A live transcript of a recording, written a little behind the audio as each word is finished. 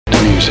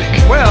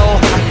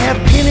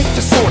panic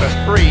disorder,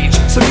 rage,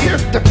 severe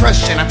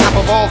depression. On top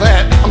of all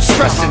that, I'm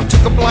stressing.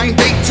 Took a blind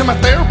date to my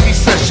therapy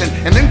session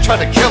and then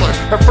tried to kill her.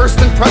 Her first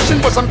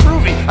impression was I'm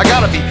groovy, I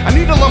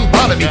need a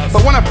lumbotomy.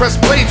 But when I press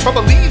play,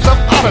 trouble leaves up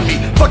out of me.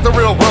 Fuck the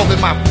real world and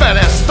my fat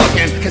ass stuck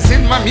in. Cause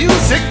in my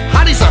music,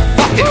 hotties are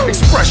fucking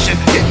expression.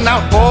 Getting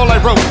out all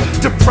I wrote,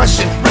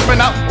 depression,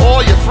 ripping out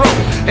all your throat.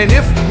 And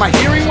if my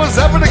hearing was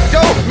ever to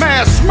go,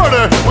 mass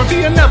murder would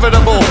be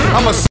inevitable.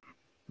 I'm a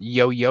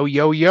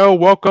Yo,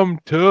 welcome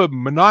to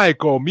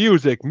Maniacal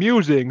Music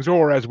Musings,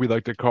 or as we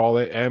like to call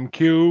it, M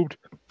Cubed.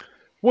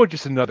 We're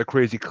just another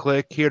crazy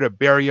clique here to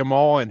bury them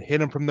all and hit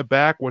them from the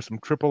back with some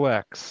triple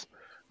X.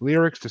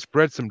 Lyrics to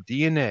spread some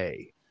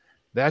DNA.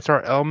 That's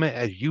our element,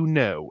 as you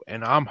know,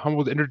 and I'm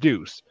humbled to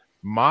introduce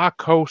my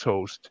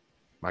co-host,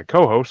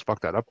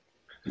 fuck that up,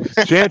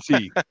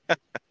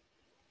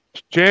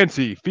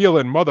 Chancey,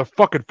 feeling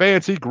motherfucking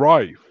fancy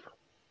grife.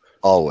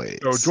 Always.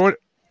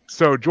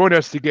 So join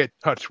us to get in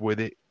touch with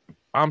it.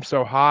 I'm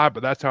so high,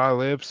 but that's how I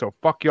live. So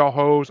fuck y'all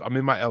hoes. I'm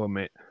in my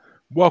element.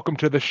 Welcome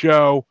to the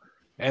show.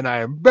 And I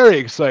am very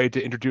excited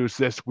to introduce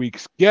this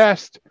week's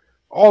guest,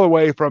 all the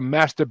way from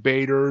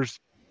Masturbators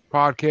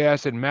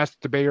Podcast and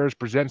Masturbators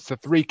Presents the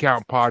 3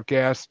 Count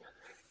Podcast,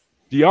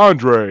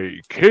 Diandre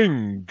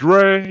King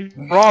Dre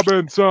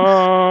Robinson.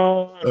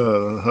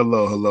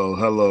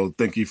 Hello.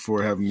 Thank you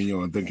for having me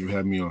on.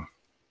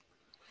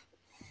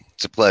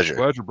 It's a pleasure.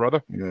 Pleasure,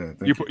 brother. Yeah,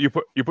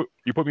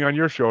 you put me on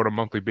your show on a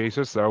monthly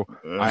basis, so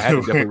I had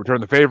to definitely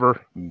return the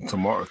favor.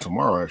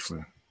 Tomorrow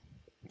actually.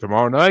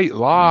 Tomorrow night,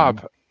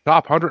 live.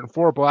 Top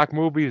 104 black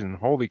movies, and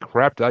holy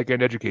crap, did I get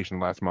an education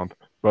last month?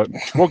 But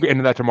we'll get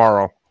into that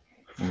tomorrow.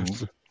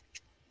 Mm-hmm.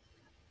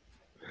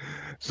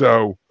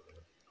 So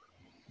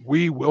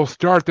we will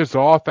start this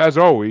off, as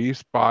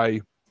always, by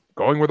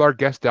going with our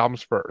guest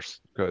albums first,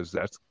 because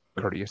that's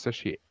courteous as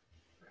shit.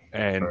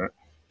 And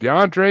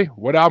DeAndre,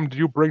 what album do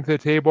you bring to the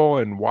table,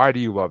 and why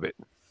do you love it?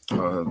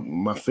 One of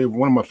my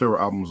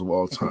favorite albums of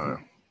all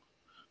time,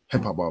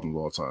 hip hop albums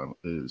of all time,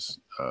 is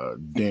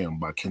 "Damn"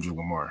 by Kendrick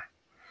Lamar.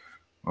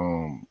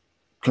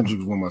 Kendrick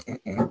is one of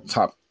my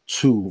top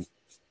 2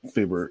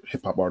 favorite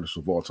hip hop artists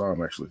of all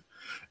time, actually,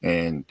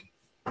 and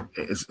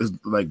it's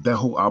like that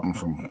whole album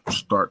from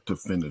start to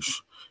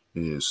finish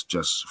is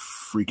just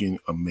freaking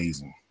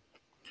amazing.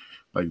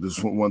 Like,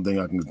 there's one thing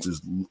I can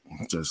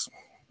just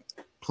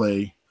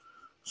play,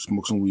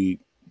 smoke some weed,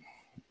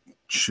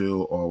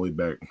 chill all the way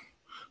back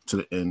to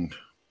the end,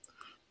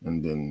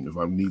 and then if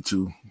I need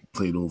to,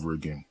 play it over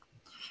again.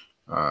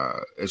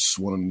 It's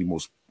one of the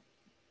most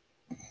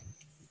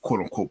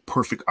quote-unquote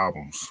perfect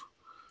albums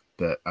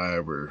that I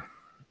ever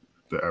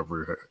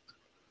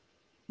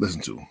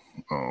listened to,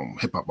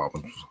 hip-hop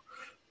albums.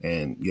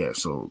 And yeah,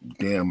 so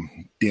damn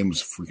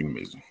is freaking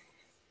amazing.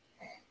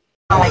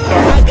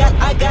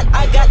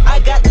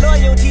 I got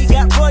loyalty,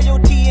 got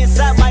royalty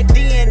inside my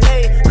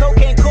DNA.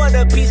 Cocaine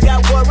quarter piece,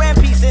 got war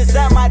and peace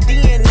inside my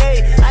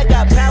DNA. I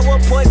got power,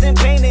 poison,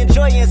 pain, and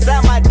joy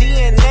inside my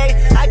DNA.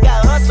 I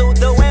got hustle,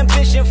 though,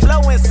 ambition,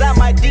 flow inside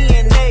my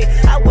DNA.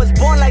 I was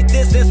born like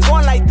this and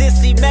sworn like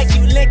this,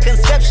 immaculate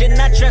conception.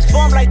 I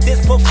transform like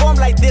this, perform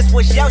like this,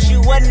 wish out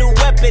you a new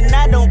weapon.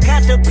 I don't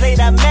contemplate,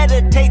 I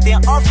meditate,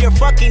 then off your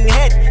fucking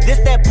head. This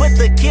that put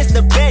the kids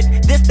to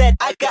bed. This that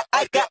I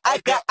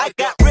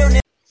got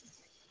realness.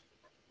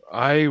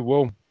 I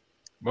will.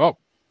 Well,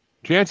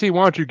 Chancey,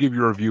 why don't you give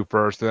your review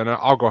first, and then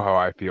I'll go how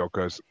I feel,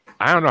 because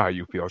I don't know how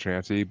you feel,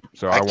 Chancey,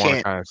 so I want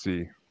to kind of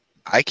see.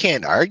 I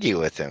can't argue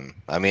with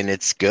him. I mean,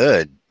 it's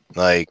good.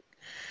 Like,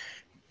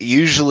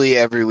 usually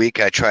every week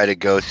I try to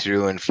go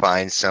through and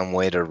find some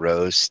way to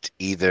roast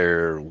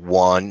either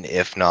one,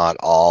 if not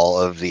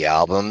all, of the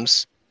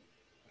albums.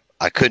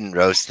 I couldn't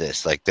roast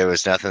this. Like, there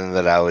was nothing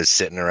that I was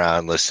sitting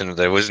around listening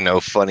to. There was no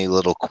funny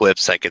little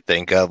quips I could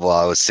think of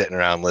while I was sitting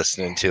around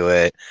listening to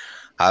it.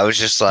 I was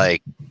just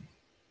like,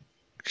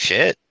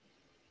 shit.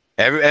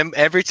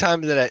 Every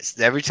time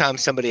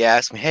somebody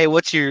asked me, hey,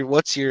 what's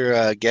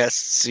your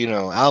guest's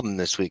album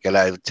this week, and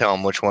I would tell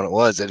them which one it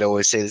was, they'd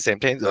always say the same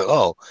thing. They're like,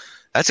 oh,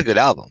 that's a good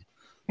album.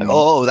 Like,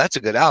 oh, that's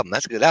a good album.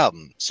 That's a good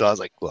album. So I was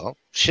like, well,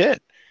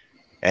 shit.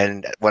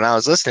 And when I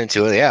was listening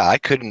to it, yeah, I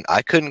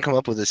couldn't come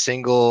up with a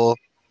single,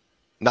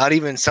 not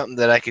even something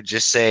that I could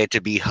just say to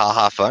be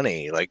haha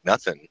funny. Like,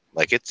 nothing.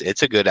 Like,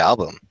 it's a good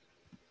album.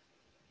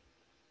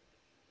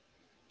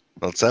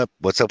 What's up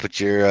with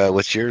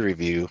your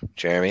review,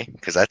 Jeremy?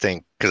 Because I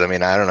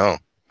mean, I don't know.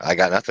 I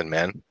got nothing,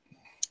 man.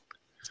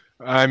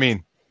 I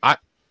mean,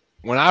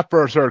 when I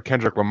first heard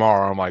Kendrick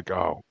Lamar, I'm like,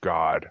 oh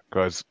God,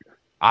 because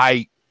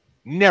I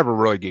never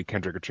really gave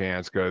Kendrick a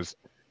chance, because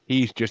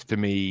he's just, to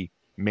me,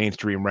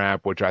 mainstream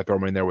rap, which I throw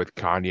him in there with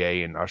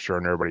Kanye and Usher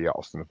and everybody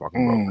else in the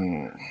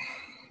fucking book.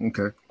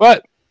 Okay.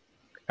 But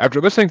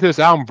after listening to this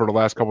album for the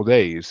last couple of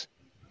days,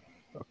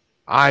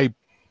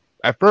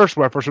 at first,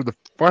 when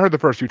I heard the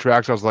first few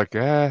tracks, I was like,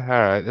 all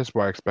right, this is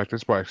what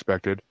I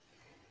expected.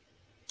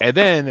 And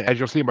then, as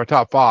you'll see in my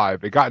top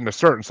 5, it got into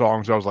certain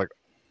songs, I was like,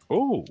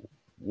 oh,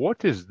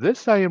 what is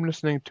this I am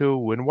listening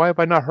to, and why have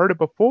I not heard it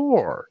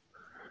before?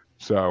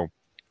 So,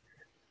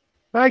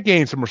 I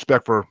gained some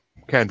respect for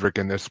Kendrick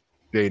in this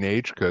day and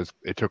age because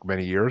it took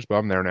many years, but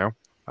I'm there now.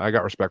 I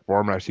got respect for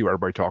him, and I see what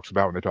everybody talks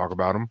about when they talk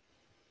about him.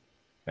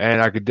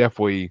 And I could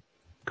definitely,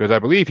 because I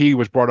believe he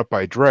was brought up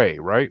by Dre,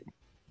 right?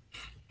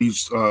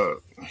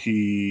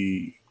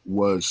 He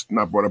was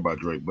not brought up by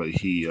Drake, but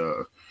he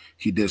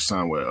did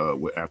sign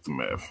with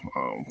Aftermath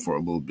for a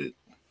little bit.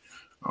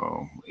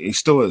 He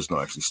still is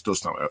still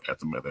signed with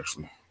Aftermath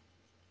actually.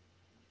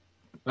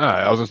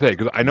 I was gonna say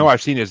because I know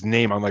I've seen his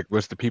name on like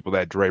list of people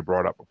that Dre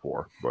brought up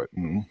before, but I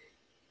mean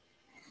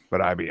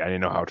I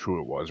didn't know how true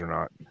it was or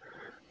not.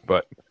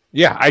 But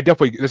yeah,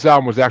 this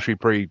album was actually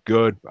pretty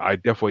good. I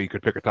definitely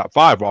could pick a top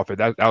 5 off it.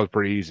 That was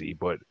pretty easy,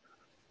 but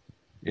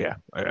yeah,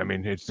 I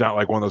mean it's not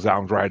like one of those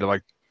albums where I had to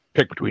like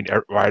pick between.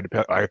 I had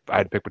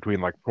to pick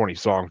between like 20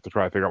 songs to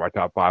try to figure out my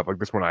top 5. Like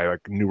this one, I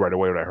like knew right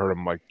away when I heard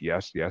him. Like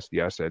yes, yes,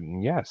 yes,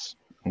 and yes.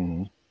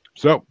 Mm-hmm.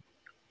 So,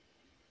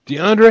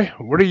 Diandre,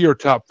 what are your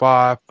top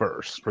 5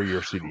 first for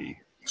your CD?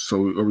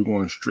 So, are we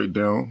going straight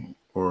down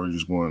or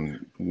just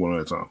going one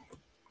at a time?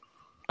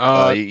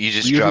 You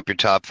just drop your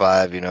top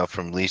 5,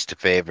 from least to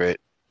favorite.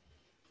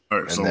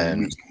 All right,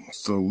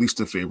 least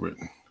to favorite.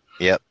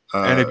 Yep.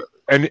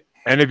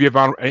 And if you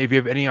have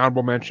any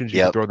honorable mentions,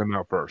 you can throw them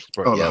out first.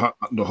 But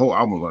the whole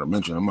album I'm going to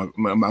mention. I'm not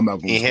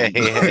going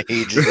to.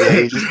 He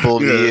just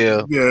pulled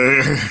you.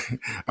 Yeah.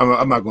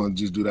 I'm not going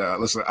to just do that.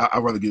 Listen,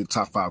 I'd rather get the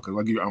top 5 because if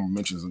I give you honorable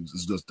mentions,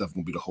 it's just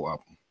definitely going to be the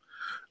whole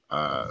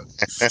album.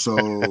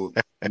 So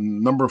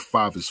number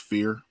 5 is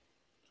Fear.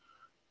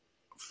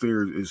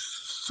 Fear is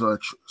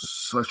such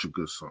a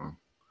good song.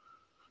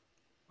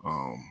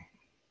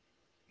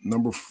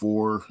 Number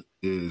 4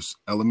 is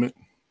Element.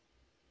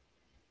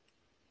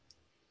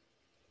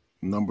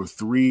 Number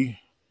 3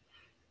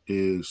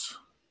 is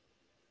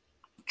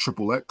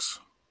Triple X.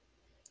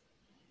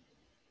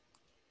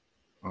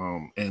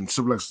 And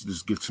Triple X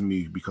just gets to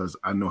me because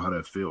I know how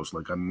that feels.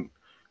 Like, I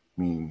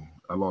mean,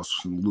 I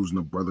losing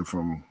a brother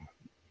from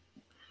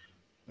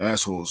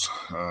assholes.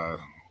 I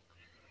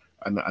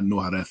know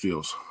how that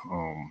feels.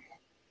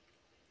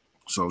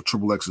 So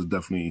Triple X is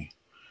definitely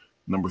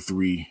number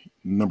 3.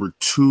 Number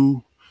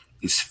 2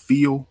 is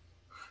Feel.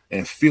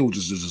 And Feel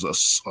just is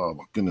oh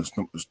my goodness,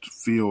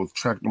 Feel,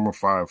 track number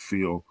 5,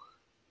 Feel.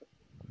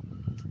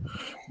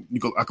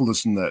 I could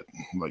listen to that,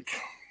 like,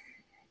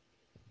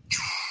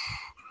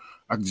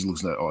 I could just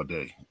listen to that all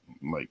day.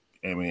 Like,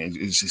 I mean,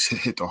 it's just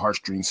hit the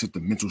heartstrings, hit the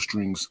mental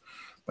strings.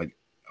 Like,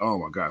 oh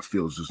my God,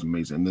 Feel is just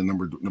amazing. And then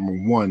number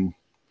 1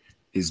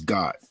 is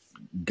God.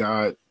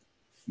 God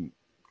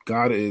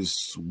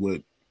is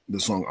what the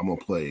song I'm gonna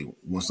play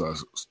once I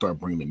start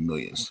bringing in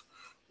millions.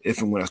 If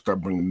and when I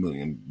start bringing a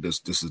million, that's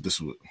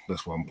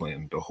what I'm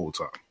playing the whole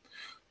time.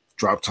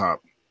 Drop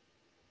Top.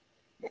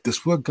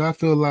 This what God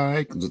feel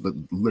like.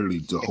 Literally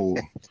the whole.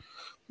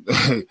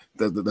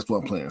 That's what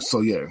I'm playing. So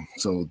yeah.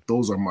 So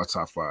those are my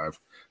top 5.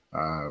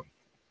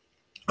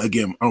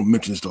 Again, I don't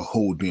mention it's the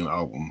whole damn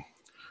album,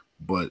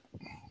 but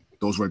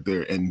those right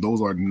there, and those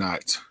are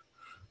not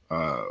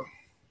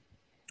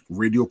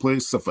radio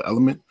plays except for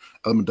Element.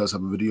 Element does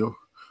have a video,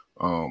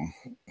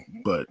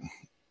 but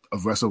the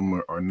rest of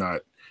them are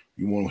not.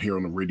 You won't hear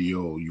on the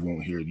radio. You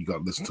won't hear. You got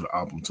to listen to the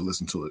album to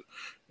listen to it.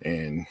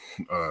 And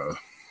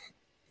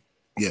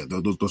yeah,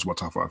 those are my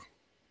top 5.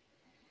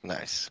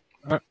 Nice.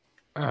 All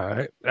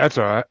right, that's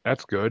all right.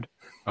 That's good.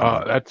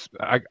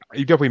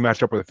 You definitely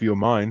matched up with a few of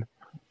mine.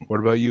 What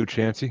about you,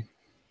 Chancey?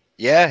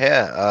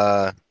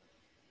 Yeah.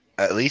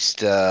 At least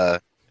 2.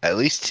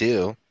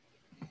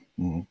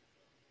 Mm-hmm.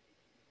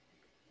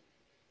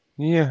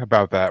 Yeah,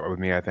 about that with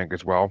me, I think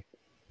as well.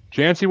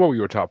 Chancey, what were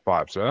your top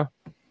 5, sir?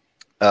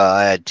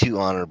 I had 2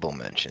 honorable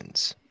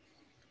mentions.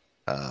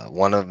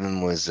 One of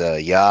them was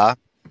Ya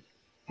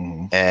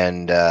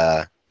and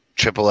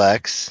Triple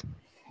X.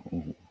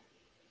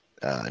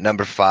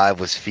 Number 5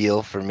 was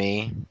Feel for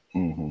me.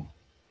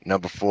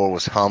 Number 4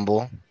 was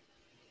Humble.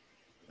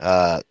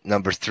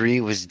 Number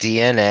 3 was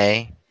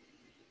DNA.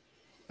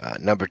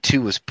 Number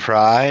 2 was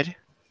Pride.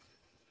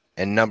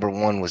 And number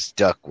 1 was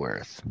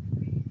Duckworth.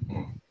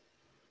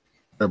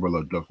 Everybody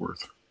loved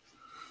Duckworth.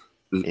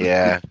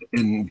 Yeah.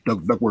 And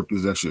Duckworth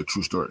is actually a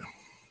true story.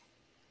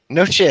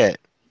 No shit.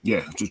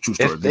 Yeah, it's a true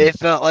story. It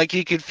felt like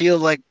you could feel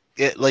like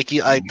it, like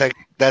you.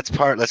 That's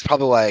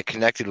probably why it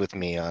connected with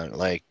me on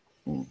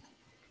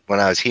when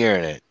I was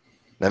hearing it.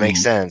 That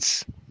makes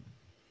sense.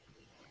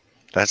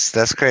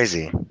 That's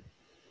crazy.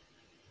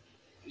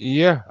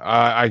 Yeah,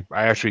 I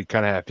actually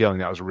kind of had a feeling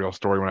that was a real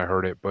story when I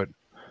heard it. But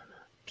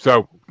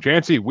so,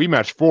 Chancey, we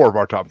matched 4 of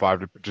our top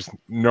 5, just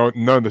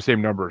none of the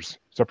same numbers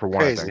except for 1.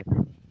 Crazy. I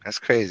think. That's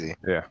crazy.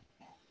 Yeah.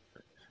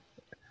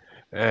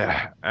 All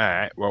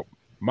right. Well,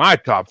 my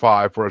top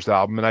 5 for this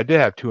album, and I did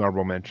have 2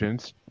 honorable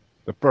mentions.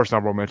 The first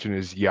honorable mention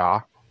is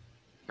Ya,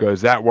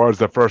 because that was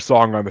the first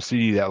song on the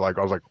CD that I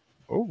was like,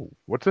 oh,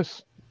 what's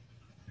this?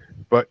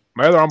 But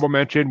my other honorable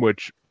mention,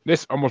 which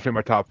this almost made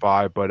my top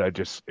 5, but it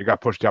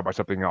got pushed out by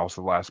something else at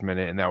the last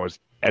minute, and that was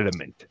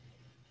Element,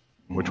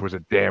 which was a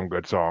damn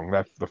good song.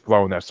 The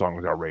flow in that song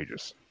was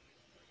outrageous.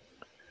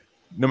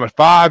 Number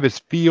 5 is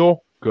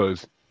Feel,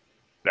 because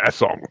that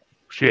song,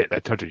 shit,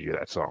 that touches you,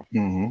 that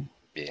song.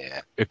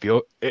 Yeah.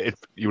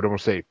 You would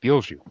almost say it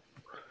feels you.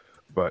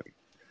 But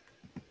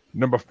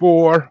number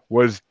 4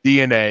 was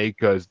DNA,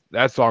 because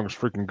that song is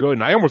freaking good.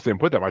 And I almost didn't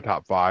put that in my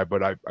top 5,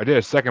 but I did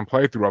a second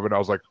playthrough of it. And I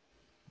was like,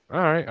 all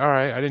right.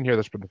 I didn't hear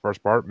this for the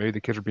first part. Maybe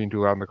the kids are being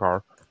too loud in the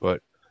car,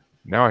 but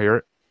now I hear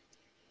it.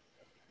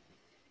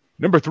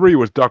 Number 3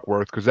 was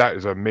Duckworth, because that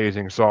is an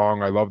amazing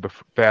song. I love the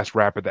fast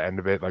rap at the end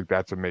of it. Like,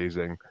 that's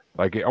amazing.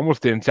 Like, it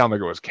almost didn't sound like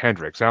it was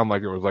Kendrick. It sounded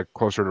like it was like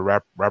closer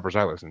to rappers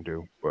I listen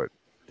to. But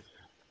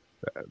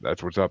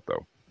that's what's up,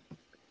 though.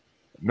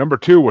 Number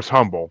 2 was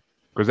Humble,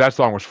 because that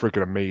song was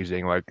freaking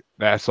amazing. Like,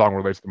 that song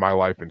relates to my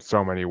life in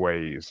so many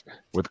ways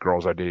with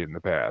girls I dated in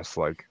the past.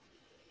 Like,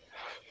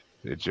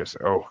 it's just,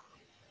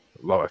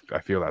 love it. I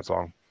feel that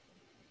song.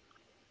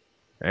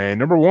 And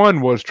number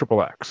 1 was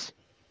Triple X,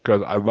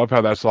 because I love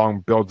how that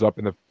song builds up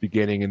in the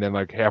beginning and then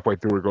like halfway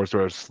through it goes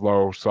to a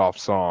slow, soft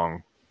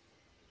song.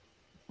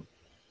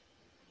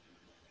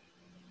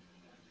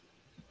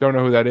 Don't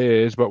know who that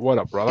is, but what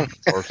up, brother?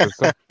 Or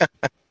sister?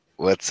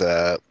 What's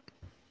up?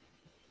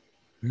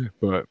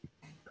 But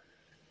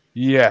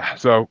yeah,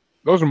 so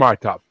those are my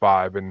top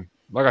 5, and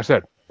like I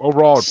said,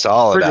 overall,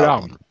 solid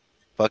album.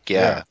 Fuck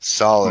yeah,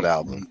 solid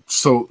album.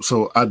 So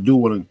I do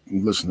want to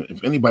listen.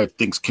 If anybody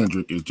thinks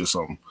Kendrick is just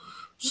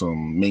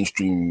some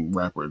mainstream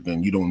rapper,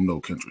 then you don't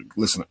know Kendrick.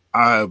 Listen,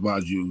 I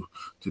advise you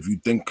to, if you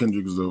think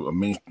Kendrick is a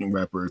mainstream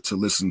rapper, to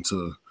listen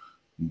to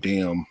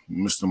Damn,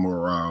 Mr.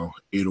 Morale,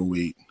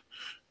 808,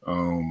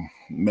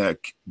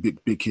 Mac,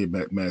 Big Kid,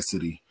 Mad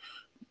City,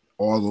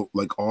 all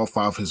 5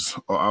 of his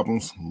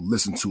albums.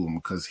 Listen to him,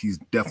 because he's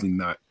definitely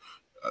not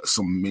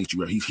some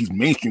mainstream rapper. He's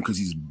mainstream because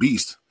he's a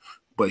beast,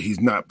 but he's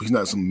not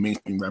some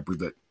mainstream rapper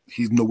that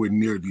he's nowhere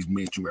near these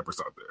mainstream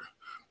rappers out there.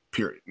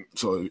 Period.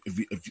 So if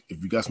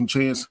you got a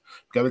chance,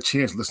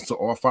 listen to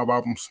all 5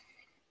 albums.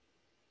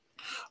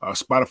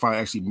 Spotify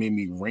actually made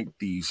me rank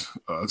these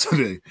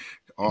today,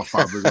 all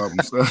 5 of his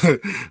albums.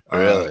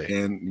 Really?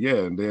 And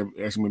yeah, they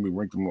actually made me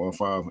rank them all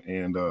 5.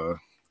 And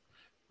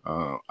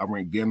I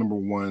ranked their number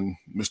 1,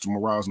 Mr.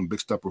 Morales and Big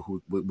Stepper, who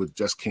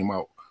just came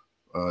out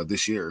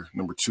this year.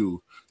 Number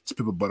 2, To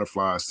Pimp a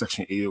Butterfly,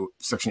 Section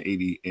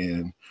 80,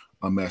 and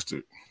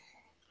Unmastered.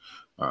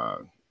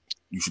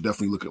 You should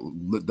definitely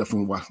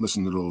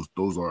listen to those.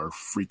 Those are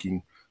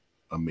freaking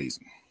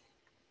amazing.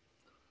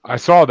 I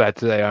saw that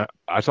today.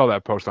 I saw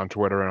that post on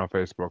Twitter and on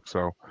Facebook.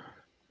 So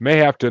may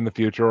have to in the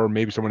future, or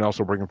maybe someone else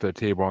will bring them to the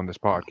table on this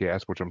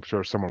podcast, which I'm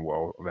sure someone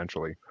will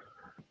eventually.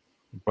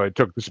 But it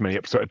took this many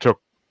episodes. It took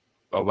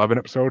 11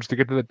 episodes to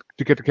get to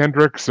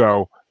Kendrick.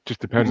 So just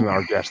depends on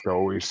our guest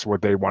always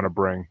what they want to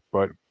bring.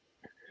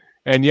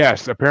 And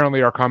yes,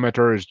 apparently our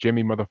commenter is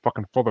Jimmy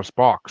motherfucking Fuller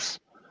Sparks,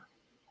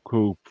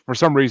 who for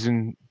some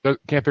reason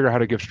can't figure out how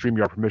to give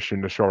StreamYard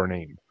permission to show her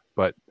name,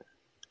 but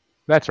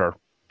that's her.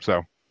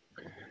 So,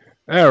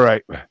 all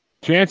right,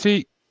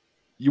 Chancey,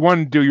 you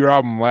wanted to do your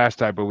album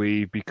last, I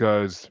believe,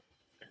 because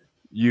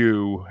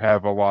you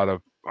have a lot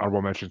of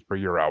honorable mentions for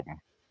your album.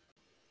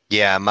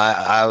 Yeah,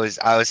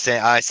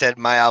 I said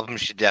my album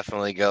should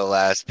definitely go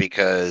last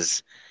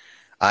because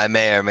I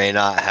may or may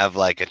not have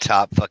like a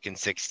top fucking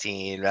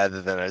 16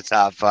 rather than a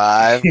top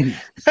 5.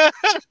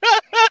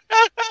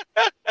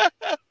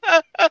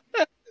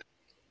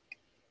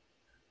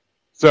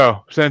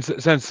 So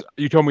since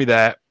you told me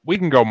that, we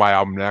can go my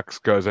album next,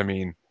 because I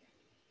mean,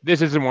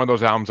 this isn't one of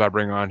those albums I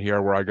bring on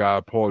here where I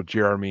gotta pull a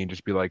Jeremy and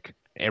just be like,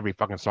 every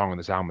fucking song on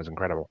this album is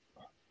incredible.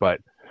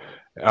 But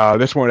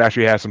this one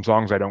actually has some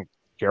songs I don't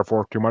care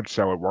for too much,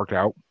 so it worked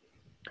out.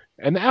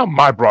 And the album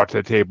I brought to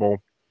the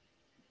table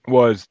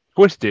was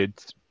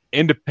Twisted's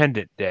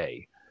Independent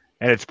Day.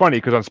 And it's funny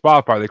because on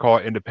Spotify they call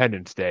it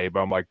Independence Day,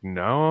 but I'm like,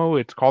 no,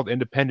 it's called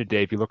Independent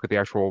Day if you look at the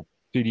actual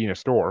CD in a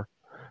store.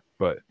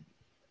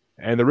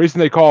 And the reason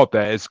they call it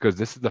that is because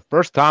this is the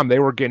first time they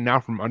were getting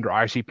out from under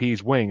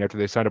ICP's wing after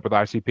they signed up with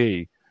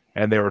ICP,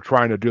 and they were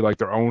trying to do like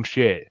their own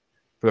shit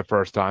for the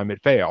first time.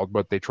 It failed,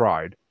 but they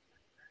tried.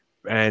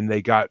 And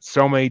they got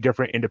so many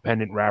different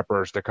independent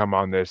rappers to come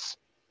on this,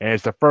 and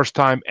it's the first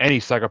time any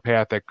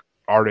psychopathic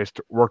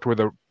artist worked with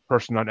a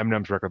person on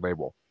Eminem's record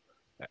label,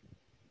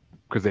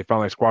 because they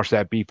finally squashed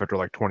that beef after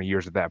like 20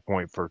 years at that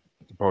point, for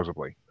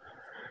supposedly.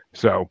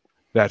 So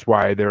that's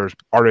why there's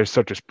artists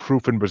such as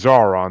Proof and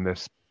Bizarre on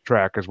this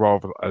track, as well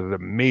as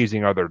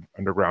amazing other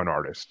underground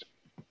artists.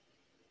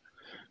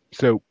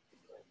 So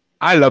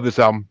I love this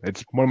album.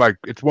 It's one of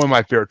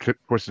my favorite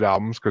Twisted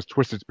albums, because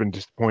Twisted's been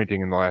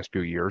disappointing in the last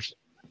few years,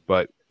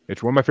 but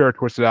it's one of my favorite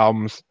Twisted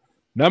albums.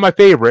 Not my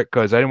favorite,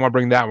 because I didn't want to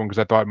bring that one because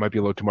I thought it might be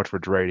a little too much for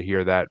Dre to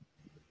hear that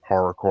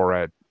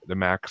horrorcore at the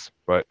max,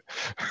 but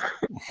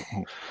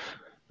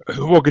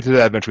we'll get to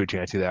that eventually,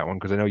 Chancey, that one,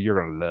 because I know you're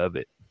gonna love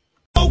it.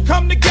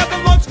 Come together,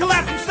 lunch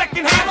collapse in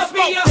second hand.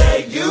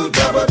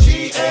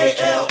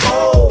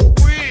 J-U-double-G-A-L-O.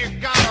 We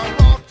got a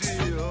raw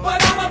deal.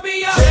 But I'ma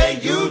be a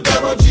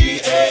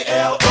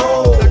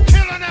J-U-double-G-A-L-O. They're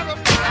killing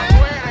everybody.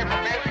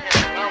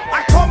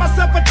 I call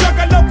myself a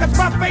juggalo cause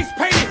my face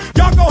painted.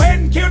 Y'all go ahead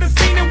and kill the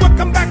scene and we'll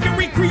come back and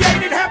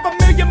recreate it. Half a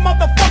million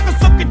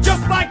motherfuckers looking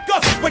just like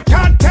us, with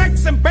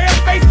contacts and bare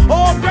face,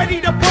 all ready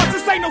to bust.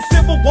 This ain't no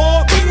civil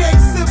war. We ain't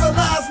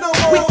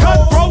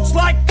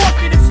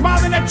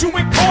put you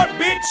in court,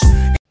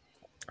 bitch.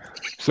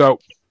 So,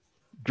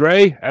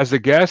 Dre, as a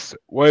guest,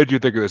 what did you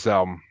think of this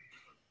album?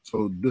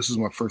 So this is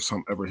my first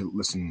time ever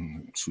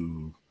listening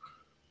to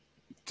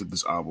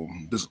this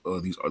album. These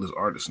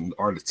artists and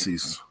artists.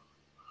 This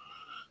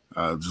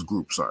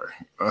group, sorry.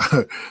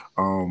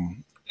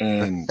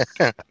 And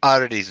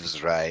Oddities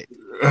was right.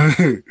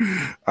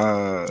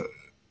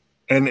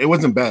 And it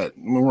wasn't bad.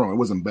 I'm not wrong. It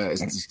wasn't bad.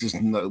 It's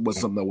just not, it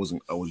wasn't something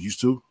I was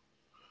used to.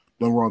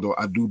 Don't wrong though.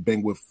 I do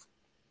bang with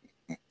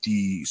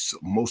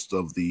most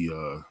of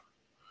the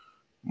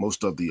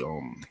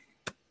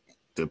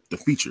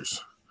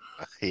features.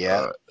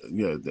 Yeah.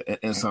 The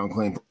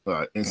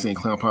Insane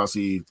Clown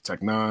Posse,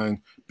 Tech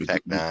Nine,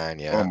 Tech Nine,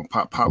 yeah.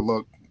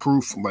 Potluck,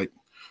 Proof, like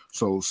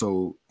so.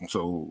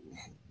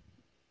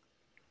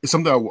 It's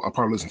something I'll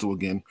probably listen to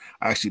again.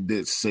 I actually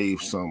did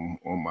save some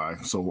on my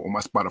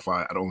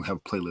Spotify. I don't have a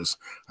playlist.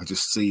 I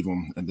just save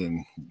them and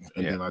then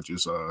I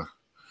just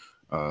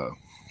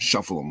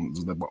shuffle them.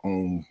 It's like my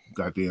own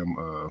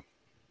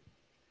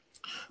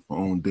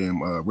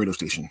damn radio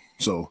station.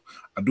 So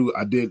I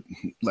did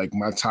like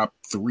my top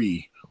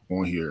 3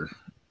 on here.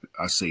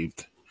 I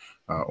saved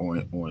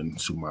on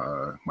to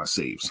my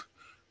saves.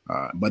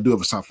 But I do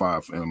have a top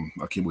 5, and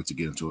I can't wait to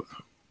get into it.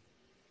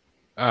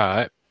 All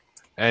right.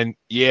 And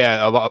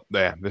yeah,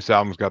 this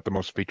album's got the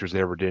most features they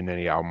ever did in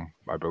any album,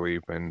 I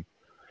believe. And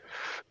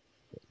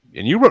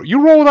you roll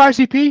with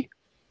ICP?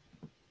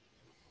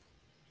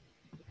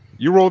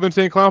 You roll with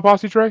Insane Clown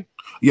Posse, Trey?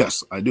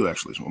 Yes, I do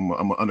actually. I'm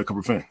an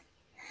undercover fan.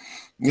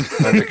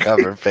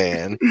 Undercover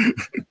fan.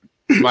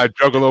 My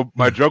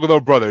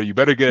juggalo brother, you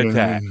better get a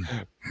tat.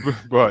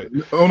 But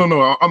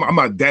no, I'm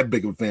not that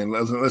big of a fan.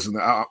 Listen,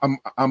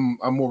 I'm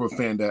more of a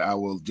fan that I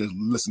will just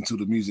listen to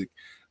the music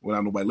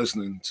without nobody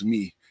listening to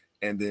me,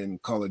 and then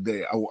call it a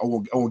day. I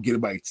won't get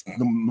nobody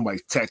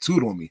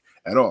tattooed on me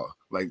at all.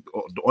 Like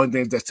the only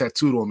thing that's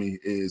tattooed on me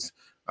is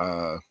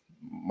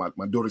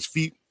my daughter's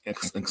feet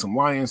and some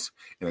lions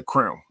and a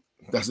crown.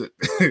 That's it.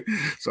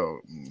 so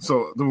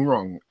don't get me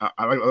wrong.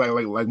 I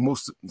like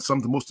most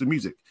of the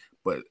music,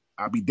 but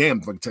I'll be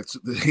damned if I can tattoo.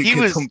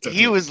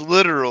 He was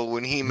literal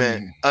when he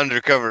meant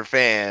undercover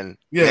fan.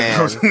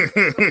 Yeah.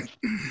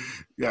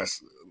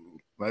 Yes.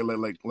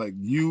 Like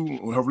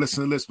you have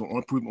listened to this, but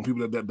only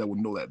people that would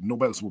know that.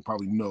 Nobody else will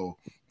probably know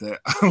that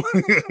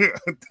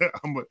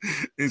I'm an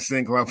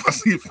Insane Clown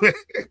Posse fan.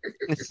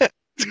 It's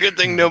a good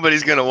thing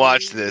nobody's gonna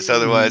watch this,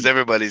 otherwise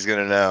everybody's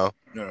gonna know.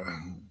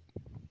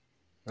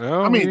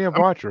 I mean, we have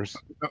watchers.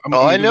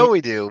 I know we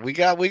do. We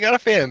got a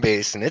fan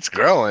base, and it's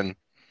growing.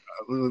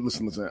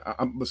 Listen.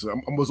 I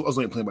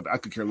wasn't playing, but I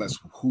could care less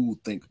who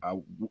think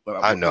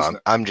I know.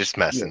 I'm just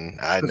messing.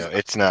 Yeah. I know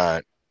it's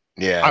not.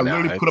 Yeah, I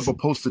literally put up a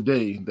post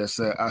today that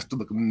said I still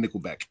look at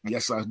Nickelback.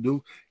 Yes, I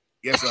do.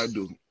 I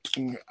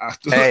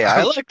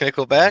like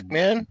Nickelback,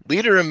 man.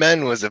 Leader of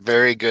Men was a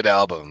very good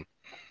album.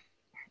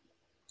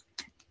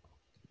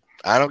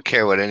 I don't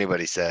care what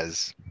anybody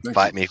says.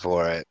 Fight me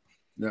for it.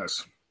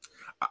 Yes,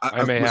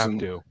 I may have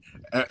to.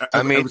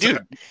 I mean,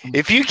 dude,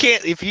 if you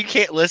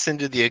can't listen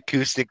to the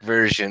acoustic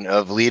version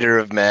of Leader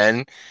of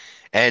Men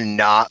and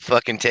not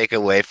fucking take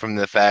away from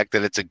the fact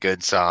that it's a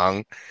good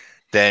song,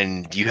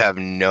 then you have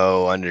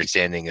no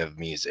understanding of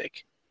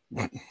music.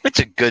 It's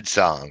a good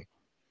song.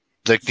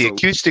 Like the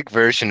acoustic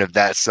version of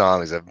that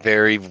song is a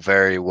very,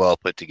 very well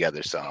put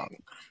together song.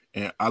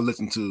 And I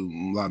listen to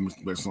a lot of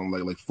music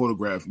songs like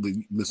Photograph.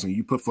 Listen,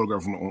 you put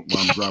Photograph on while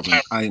I'm driving,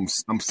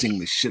 I'm singing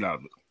the shit out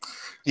of it.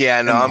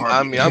 Yeah, no,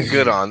 I'm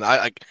good on.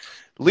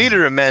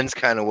 Leader of Men's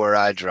kind of where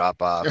I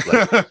drop off.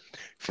 Like,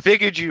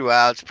 Figured You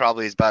Out's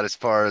probably about as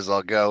far as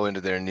I'll go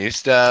into their new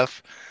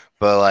stuff.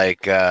 But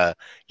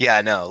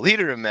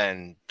Leader of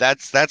Men,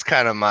 that's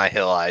kind of my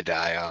hill I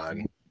die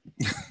on.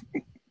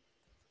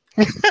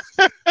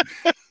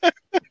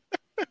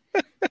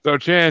 So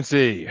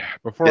Chancey,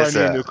 before I need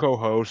a new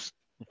co-host,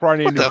 what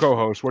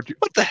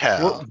the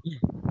hell?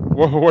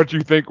 What do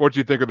you think? What do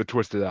you think of the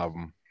Twisted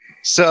album?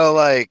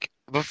 So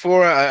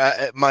before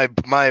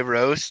my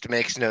roast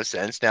makes no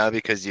sense now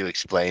because you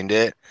explained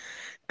it.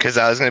 Because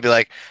I was gonna be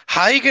like,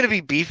 how are you gonna be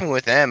beefing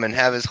with them and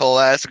have his whole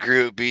ass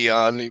group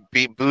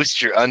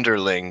boost your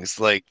underlings,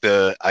 like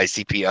the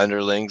ICP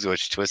underlings,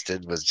 which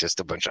Twisted was just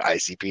a bunch of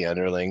ICP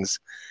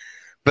underlings.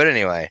 But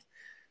anyway,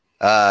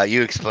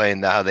 you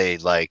explained how they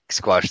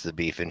squashed the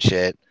beef and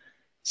shit.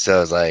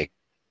 So it's like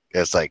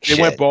they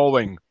went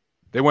bowling.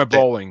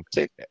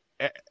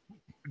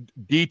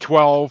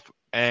 D12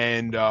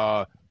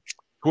 and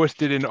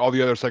Twisted and all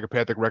the other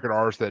psychopathic record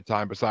artists at that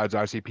time, besides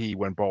ICP,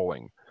 went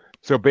bowling.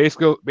 So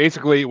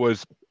basically, it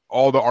was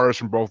all the artists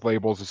from both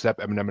labels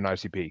except Eminem and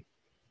ICP.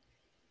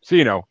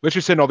 So let's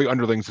just send all the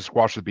underlings to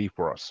squash the beef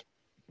for us.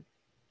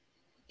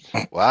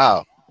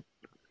 Wow,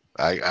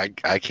 I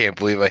can't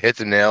believe I hit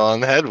the nail on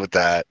the head with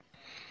that.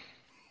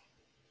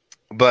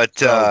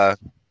 But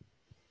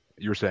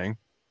you were saying?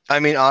 I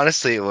mean,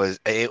 honestly, it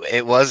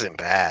wasn't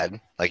bad.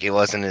 It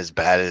wasn't as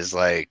bad as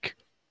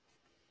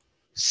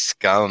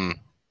Scum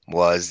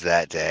was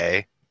that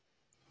day.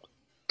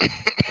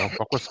 Don't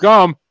fuck with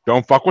Scum.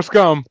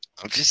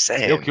 I'm just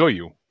saying. He'll kill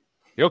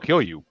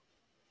you.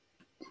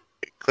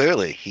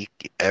 Clearly,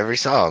 every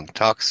song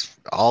talks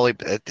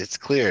it's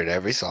clear in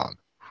every song.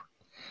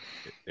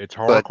 It's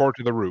But hardcore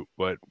to the root,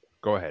 but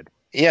go ahead.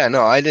 yeah,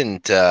 no, I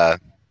didn't. To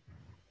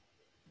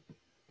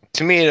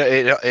me,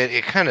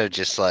 it kind of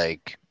just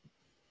like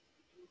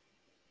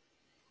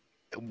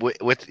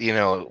with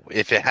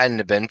if it hadn't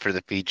have been for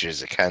the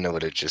features, it kind of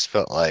would have just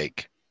felt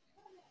like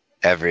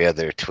every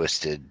other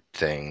Twisted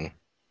thing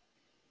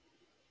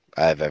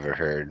I've ever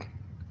heard.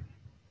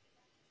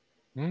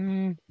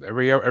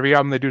 Every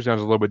album they do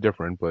sounds a little bit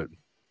different, but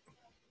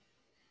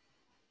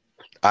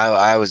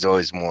I was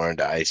always more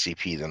into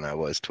ICP than I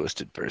was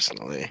Twisted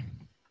personally.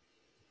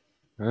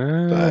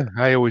 But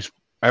I always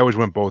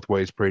went both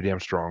ways, pretty damn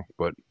strong.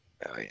 But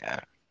oh yeah,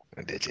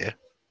 did you?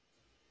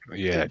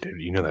 Yeah,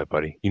 dude, you know that,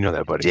 buddy. You know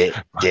that, buddy.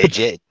 Did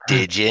you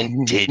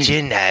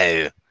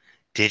know?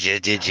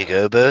 Did you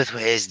go both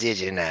ways? Did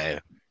you know?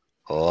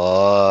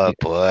 Oh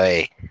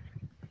boy.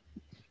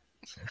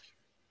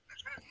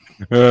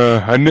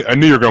 I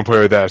knew you were gonna play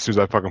with that as soon as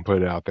I fucking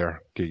put it out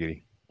there,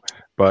 giggity.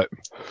 But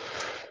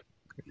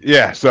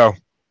yeah, so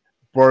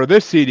for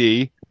this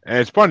CD, and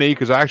it's funny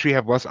because I actually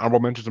have less honorable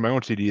mentions on my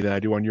own CD than I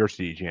do on your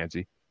CD,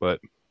 Chansey. But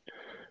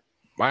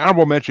my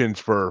honorable mentions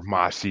for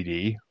my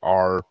CD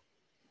are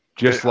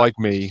Just Like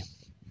Me.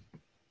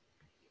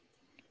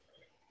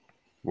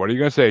 What are you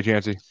gonna say,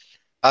 Chansey?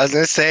 I was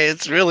gonna say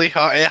it's really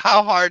hard.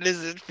 How hard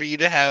is it for you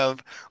to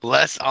have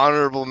less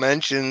honorable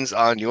mentions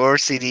on your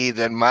CD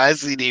than my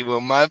CD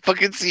when my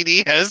fucking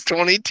CD has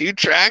 22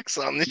 tracks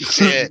on this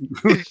shit?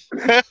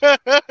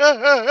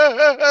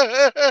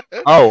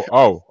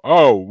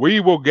 Oh! We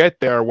will get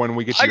there when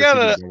we get to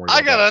your CD.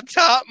 I got a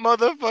top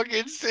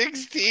motherfucking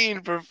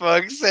 16 for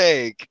fuck's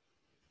sake.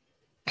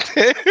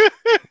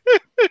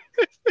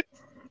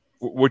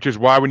 Which is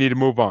why we need to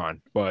move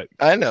on. But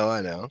I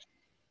know.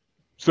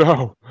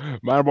 So,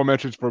 my honorable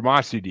mentions for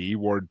my CD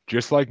were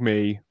Just Like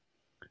Me,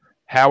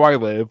 How I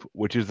Live,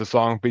 which is the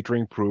song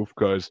featuring Proof,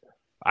 because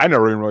I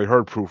never even really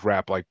heard Proof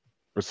rap like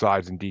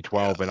besides in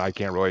D12, and I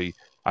can't really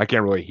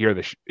hear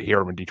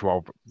him in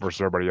D12 versus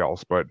everybody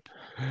else. But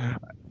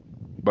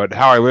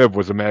How I Live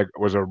was an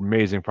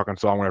amazing fucking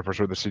song when I first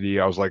heard the CD.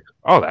 I was like,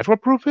 oh, that's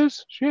what Proof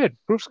is? Shit,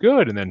 Proof's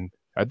good. And then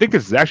I think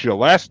this is actually the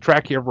last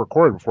track he ever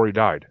recorded before he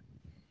died.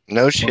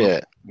 No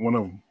shit. One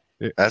of them.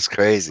 That's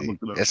crazy.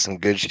 That's some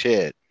good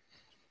shit.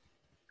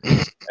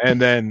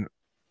 And then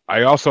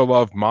I also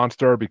love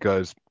Monster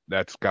because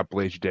that's got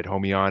Blaze You Dead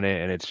Homie on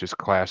it, and it's just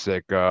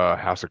classic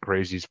House of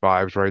Crazies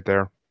vibes right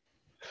there.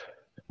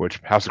 Which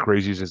House of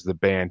Crazies is the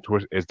band,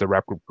 is the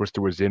rap group Twister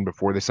was in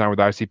before they signed with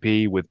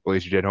ICP with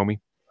Blaze You Dead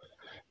Homie,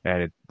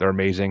 and they're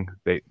amazing.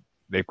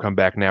 They've come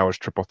back now as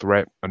Triple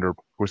Threat under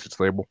Twisted's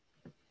label,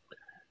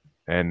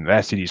 and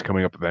that CD is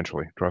coming up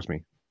eventually. Trust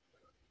me.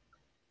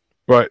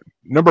 But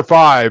number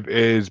 5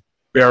 is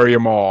Bury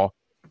 'Em All,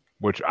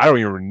 which I don't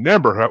even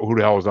remember who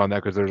the hell was on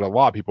that because there's a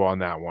lot of people on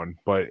that one.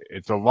 But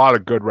it's a lot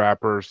of good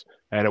rappers,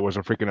 and it was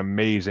a freaking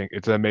amazing.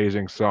 It's an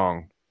amazing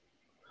song.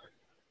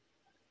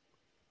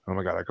 Oh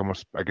my god!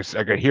 I guess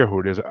I could hear who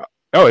it is.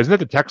 Oh, isn't it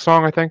the Tech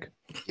song? I think.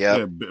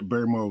 Yeah.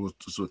 Barry Moore was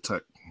with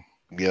Tech.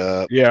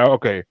 Yeah. Yeah.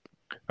 Okay.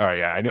 All right.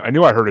 Yeah. I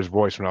knew I heard his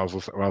voice when I was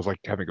listening, when I was like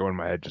having it go in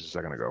my head just a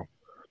second ago.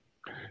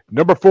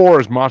 Number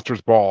 4 is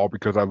Monsters Ball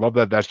because I love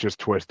that. That's just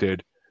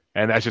Twisted,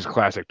 and that's just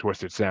classic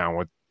Twisted sound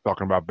with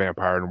talking about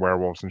vampire and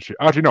werewolves and shit.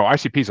 Actually, no,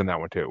 ICP's on that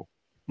one too.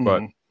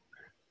 But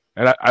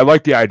and I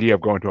like the idea of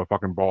going to a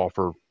fucking ball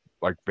for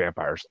like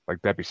vampires. Like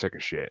that'd be sick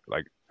as shit.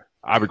 Like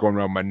I'd be going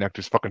around my neck,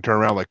 just fucking turn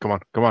around, like come on,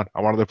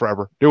 I want to live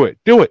forever. Do it.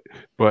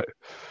 But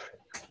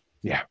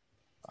yeah,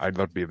 I'd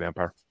love to be a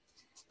vampire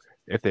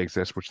if they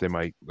exist, which they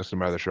might. Listen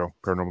to my other show,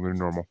 Paranormal New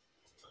Normal.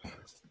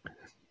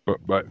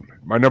 But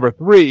my number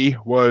 3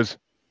 was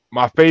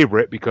my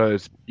favorite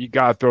because you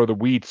gotta throw the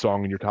weed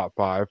song in your top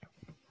 5.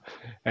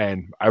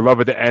 And I love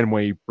at the end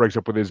when he breaks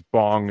up with his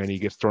bong and he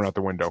gets thrown out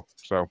the window.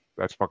 So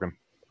that's fucking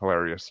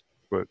hilarious.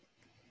 But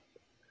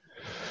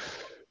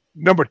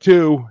number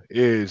 2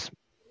 is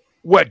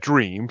Wet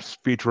Dreams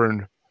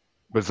featuring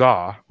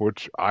Bizarre,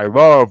 which I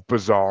love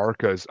Bizarre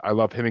because I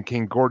love him and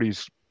King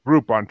Gordy's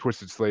group on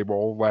Twisted's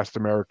label, Last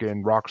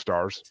American Rock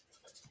Stars.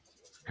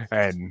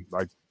 And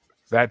like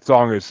that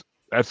song is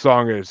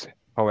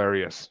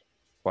hilarious.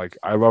 Like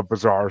I love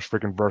Bizarre's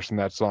freaking verse in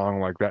that song.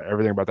 Like that,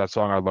 everything about that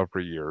song I love for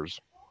years.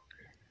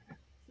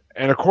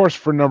 And of course,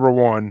 for number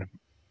 1,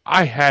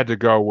 I had to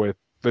go with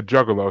the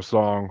Juggalo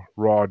song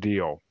 "Raw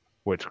Deal,"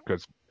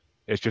 because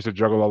it's just a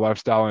Juggalo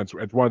lifestyle, and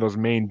it's one of those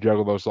main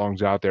Juggalo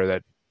songs out there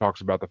that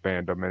talks about the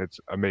fandom, and it's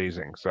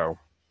amazing. So,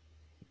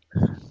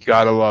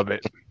 gotta love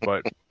it.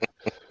 But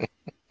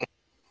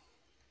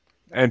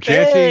and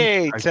Chansey,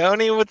 hey,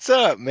 Tony, what's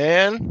up,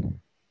 man?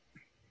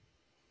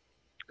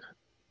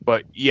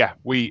 But yeah,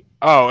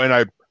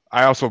 and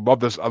I also love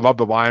this. I love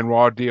the line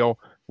 "Raw Deal."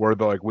 Where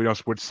we don't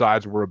switch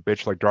sides, we're a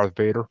bitch like Darth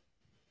Vader.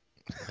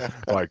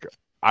 Like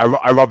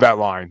I love that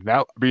line.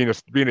 Now being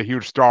a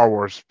huge Star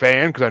Wars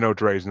fan, because I know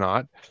Dre's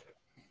not.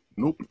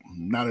 Nope,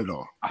 not at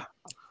all.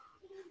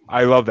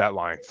 I love that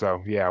line.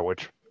 So yeah,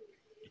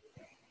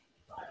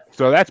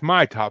 so that's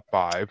my top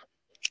 5.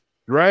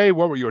 Dre,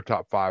 what were your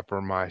top 5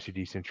 for my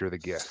CD since you're the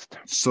guest?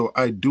 So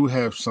I do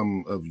have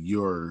some of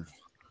your.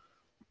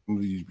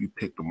 You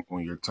picked them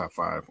on your top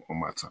 5 on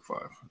my top 5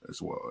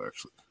 as well,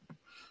 actually.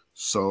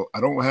 So I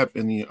don't have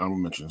any honorable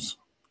mentions.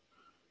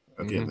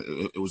 Again,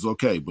 it was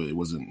okay, but it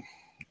wasn't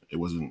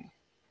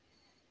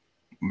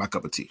my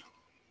cup of tea.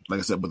 Like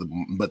I said, but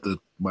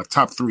my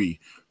top 3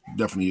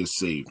 definitely is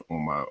saved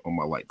on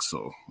my likes.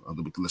 So I'll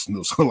be listening to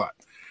those a lot.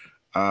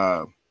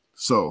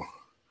 So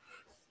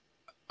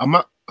I'm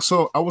not.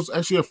 So I was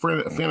actually a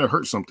fan of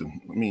Hurt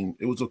Something. I mean,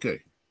 it was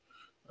okay.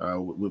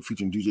 With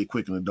featuring DJ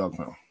Quick and the Dog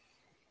Pound.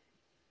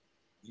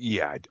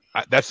 Yeah,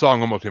 that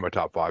song almost made my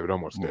top 5. It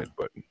almost did,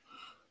 but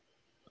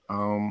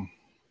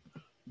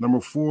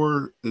number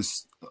 4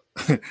 is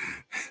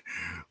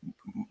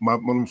my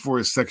number 4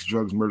 is Sex,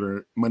 Drugs,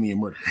 Murder, Money,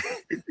 and Murder.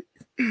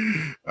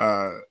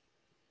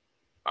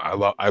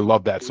 I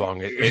love that song.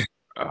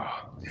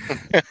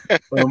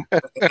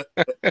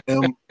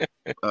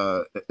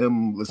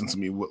 Listened to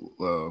me when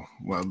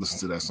I listened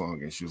to that song,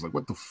 and she was like,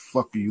 "What the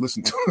fuck are you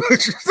listening to?"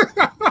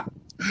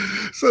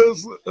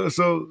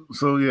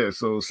 So yeah.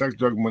 So Sex,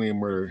 Drug, Money, and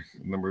Murder.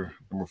 Number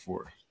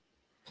 4.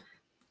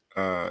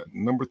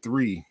 Number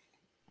 3.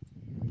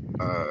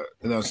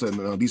 And I said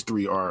these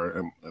 3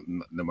 are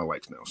my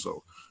likes now.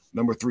 So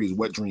number 3 is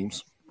Wet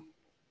Dreams.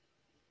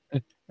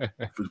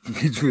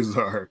 Features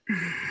are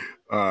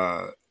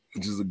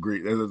which is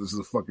this is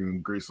a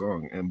fucking great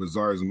song, and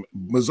Bizarre's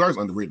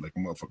underrated like a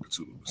motherfucker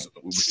too.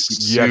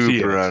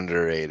 Super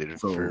underrated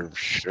for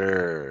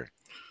sure.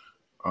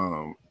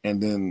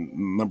 And then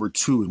number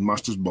 2 is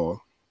Monsters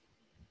Ball.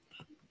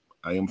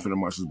 I am a fan of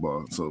Monsters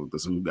Ball, so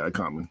that's what we've got in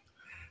common.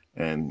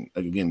 And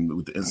again,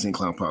 with the Insane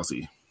Clown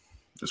Posse,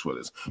 that's what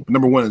it is. But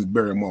number 1 is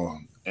Barry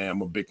Mall, and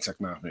I'm a big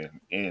Techno fan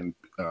and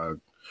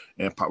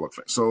pop rock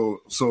fan.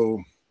 So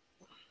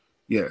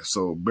yeah,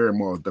 so Barry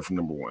Mall is definitely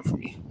number 1 for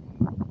me.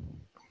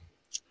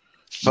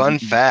 Fun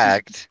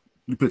fact: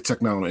 you put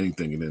Techno on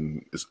anything, and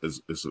then it's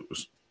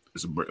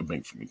a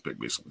bank for me,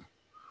 basically.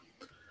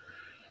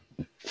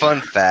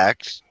 Fun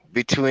fact: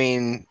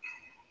 between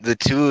the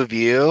two of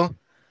you,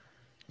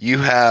 you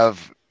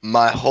have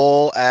my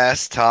whole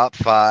ass top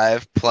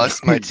 5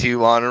 plus my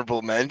 2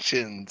 honorable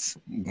mentions.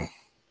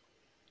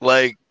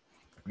 Like,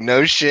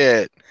 no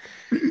shit.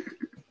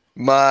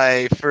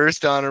 My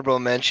first honorable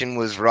mention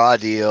was Raw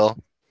Deal.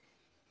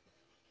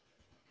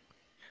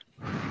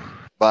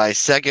 My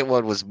second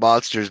one was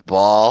Monsters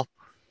Ball.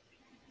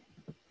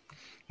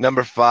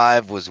 Number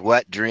 5 was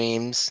Wet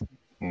Dreams.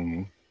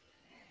 Mm-hmm.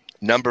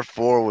 Number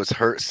 4 was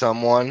Hurt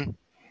Someone.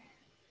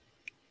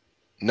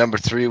 Number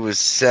 3 was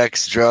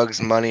Sex,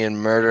 Drugs, Money, and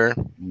Murder.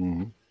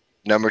 Mm-hmm.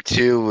 Number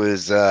 2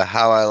 was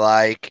How I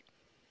Like.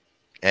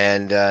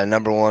 And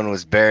number 1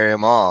 was Bury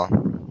 'Em All.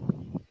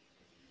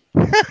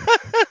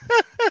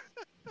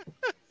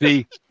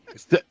 See,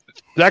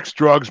 Sex,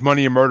 Drugs,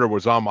 Money, and Murder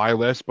was on my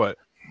list, but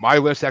my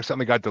list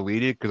accidentally got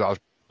deleted because I was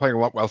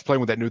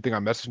playing with that new thing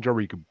on Messenger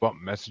where you could bump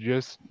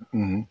messages,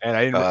 and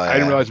I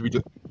didn't realize if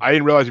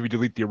you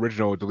delete the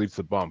original, it deletes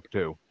the bump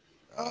too.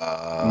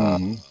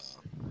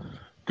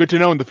 Good to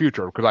know in the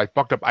future, because I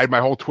fucked up. I had my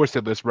whole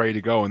twisted list ready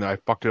to go, and then I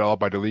fucked it all up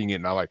by deleting it.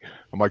 And I'm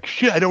like,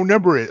 shit, I don't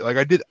remember it. Like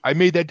I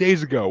made that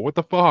days ago. What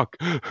the fuck?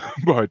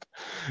 But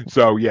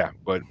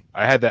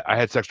I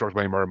had Sex, Drugs,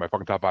 Money, Murder in my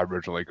fucking top 5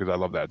 originally because I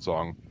love that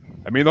song.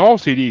 I mean, the whole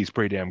CD is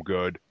pretty damn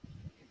good.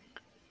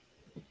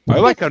 I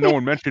like how no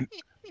one mentioned.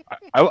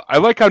 I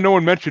like how no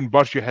one mentioned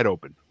 "Bust Your Head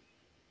Open."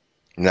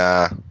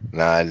 Nah,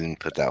 I didn't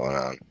put that one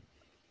on.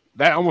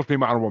 That almost made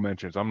my honorable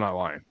mentions. I'm not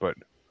lying, but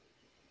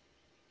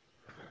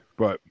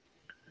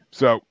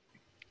so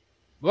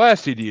the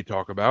last CD to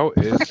talk about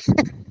is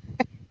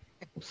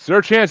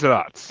Sir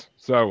Chancelot's.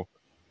 So,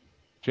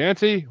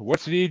 Chancey, what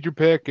CD did you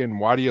pick, and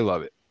why do you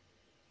love it?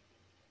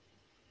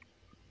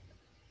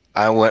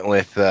 I went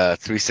with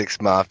 3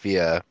 6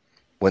 Mafia,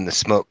 When the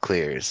Smoke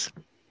Clears.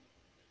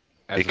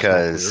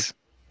 Because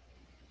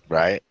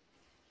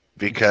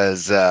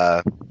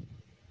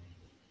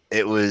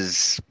it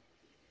was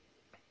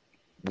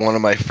one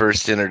of my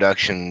first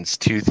introductions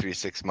to 3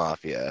 6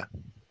 Mafia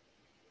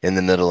in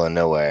the middle of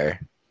nowhere,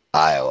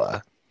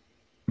 Iowa.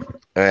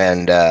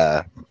 And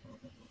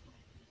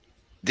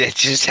it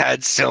just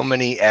had so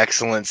many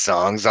excellent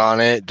songs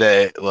on it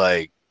that,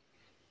 like,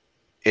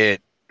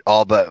 it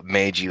all but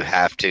made you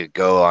have to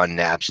go on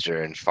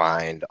Napster and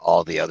find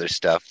all the other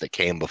stuff that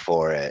came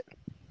before it.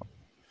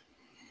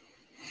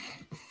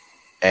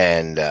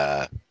 And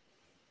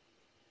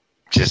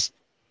just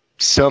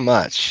so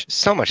much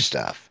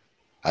stuff.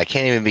 I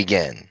can't even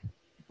begin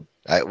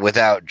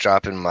without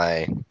dropping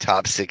my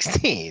top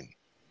 16.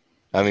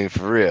 I mean,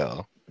 for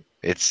real,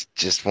 it's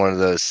just one of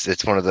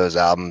those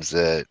albums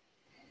that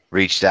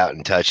reached out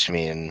and touched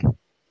me and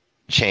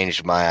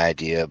changed my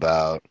idea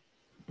about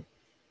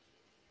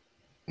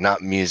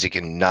not music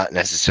and not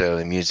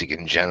necessarily music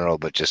in general,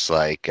 but just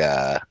like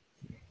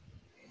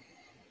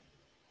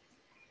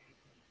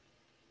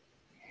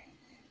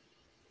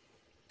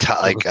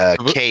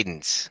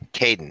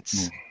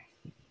cadence.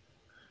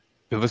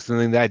 You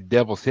listening to that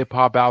devil's hip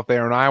hop out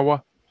there in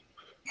Iowa?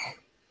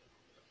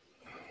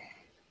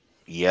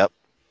 Yep.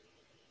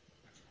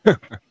 All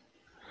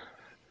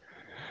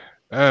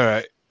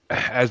right.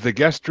 As the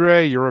guest,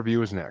 Dre, your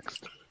review is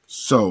next.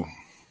 So,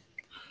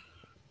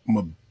 I'm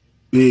a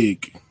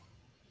big,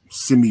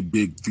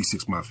 semi-big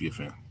 3-6 Mafia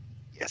fan.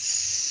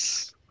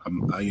 Yes.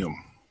 I am.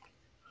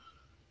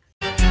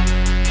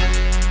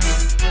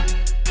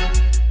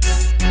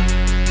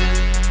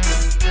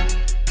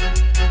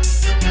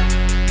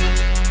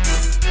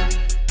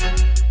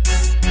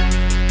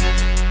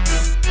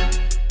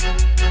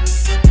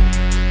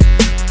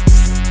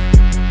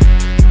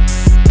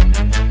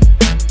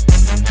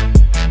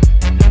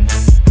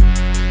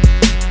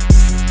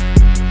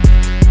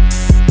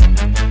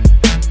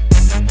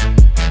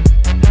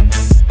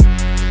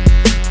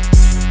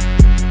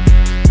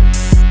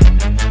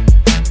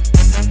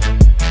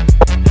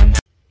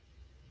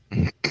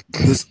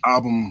 This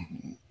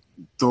album,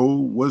 though,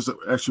 was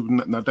actually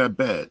not that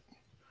bad.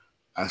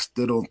 I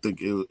still don't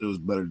think it was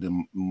better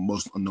than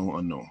Most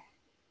Unknown.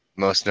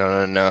 Most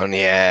known unknown,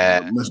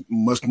 yeah.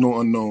 Most Known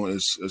Unknown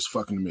is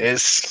fucking amazing.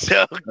 It's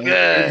so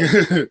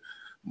good.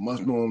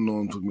 Most Known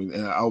Unknown took me,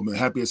 and I would have been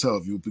happy as hell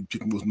if you would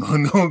pick Most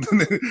Known Unknown.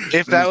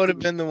 If that would have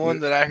been the one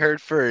that I heard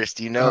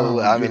first,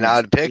 I mean,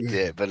 I'd picked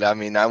it, but I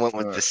mean, I went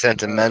with the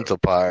sentimental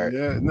part.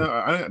 Yeah,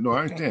 I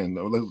understand.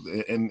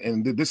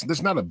 And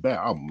this not a bad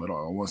album at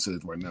all. I want to say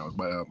it right now. It's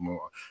my album.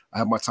 I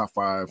have my top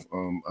 5.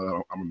 I'm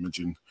gonna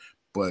mention,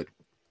 but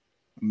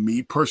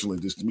me personally,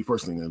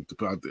 to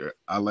put out there,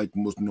 I like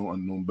Most Known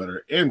Unknown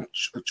better, and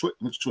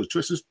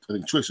Choices. I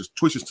think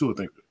Choices too. I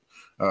think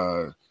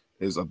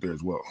is up there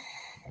as well.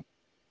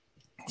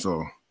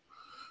 So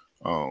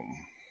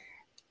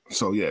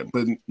yeah,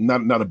 but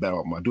not a bad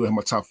album. I do have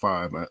my top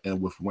 5, and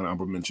with one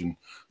honorable mention.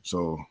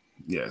 So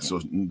yeah, so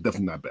it's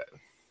definitely not bad.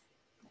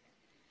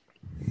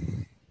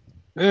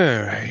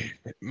 All right,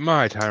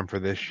 my time for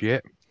this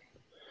shit.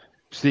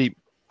 See,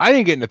 I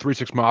didn't get into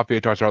 3-6 Mafia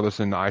until I started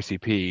listening to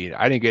ICP.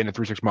 I didn't get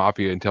into 3-6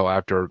 Mafia until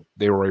after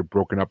they were already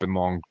broken up and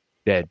long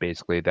dead,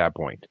 basically at that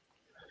point.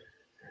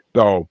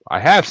 Though I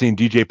have seen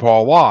DJ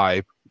Paul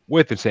live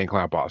with Insane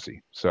Clown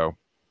Posse, so.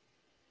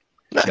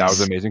 Nice. That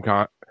was an amazing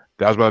that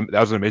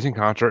was an amazing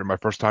concert and my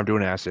first time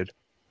doing acid.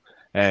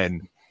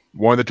 And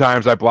one of the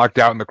times I blacked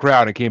out in the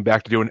crowd and came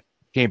back to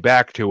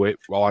it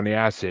while on the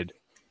acid,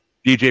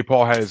 DJ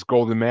Paul had his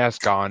golden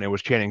mask on and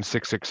was chanting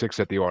 666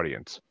 at the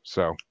audience.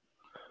 So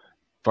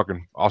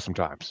fucking awesome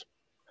times.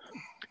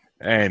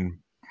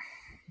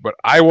 But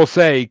I will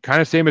say,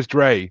 kind of same as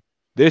Dre,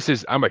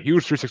 I'm a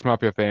huge 3-6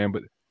 Mafia fan,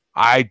 but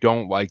I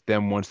don't like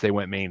them once they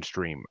went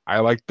mainstream. I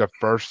like the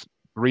first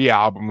 3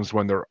 albums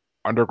when they're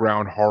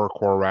underground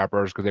horrorcore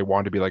rappers because they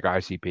wanted to be like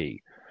ICP.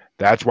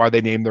 That's why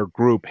they named their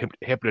group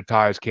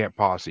Hypnotized Camp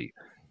Posse,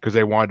 because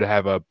they wanted to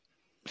have a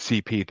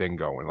CP thing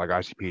going like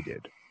ICP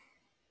did.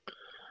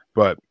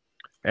 But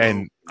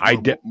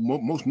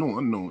Most Known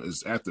Unknown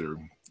is after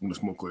the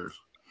Smoke Clears.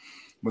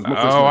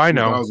 I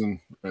know. 2000,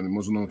 and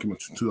Most Known came out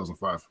in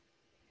 2005.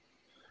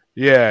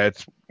 Yeah,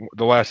 it's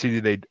the last CD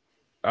they.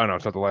 Oh no,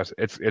 it's not the last.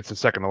 It's the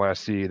second to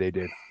last CD they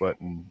did, but.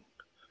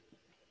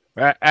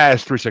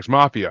 As 3-6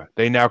 Mafia,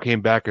 they now came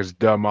back as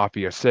Da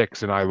Mafia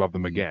 6, and I love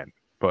them again.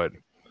 But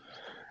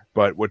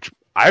which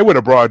I would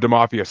have brought a Da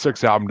Mafia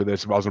 6 album to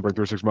this if I was going to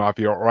bring 3-6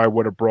 Mafia, or I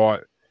would have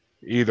brought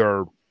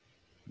either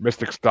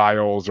Mystic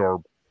Styles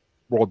or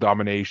World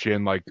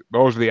Domination. Like,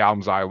 those are the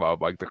albums I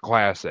love, like the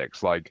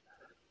classics, like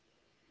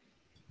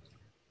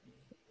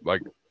oh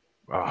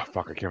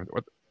fuck, I can't.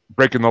 What,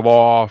 Breaking the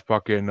Law,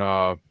 fucking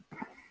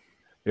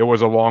It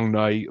Was a Long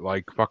Night,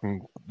 like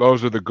fucking.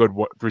 Those are the good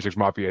 3-6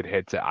 Mafia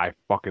hits that I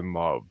fucking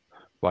love.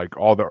 Like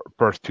all the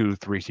first 2-3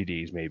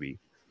 CDs, maybe.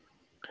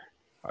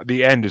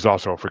 The End is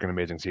also a freaking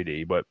amazing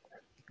CD, but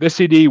this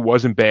CD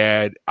wasn't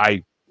bad.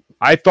 I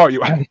told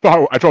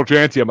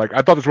Jancy, I'm like,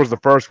 I thought this was the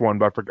first one,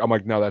 but I'm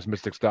like, no, that's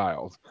Mystic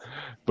Styles.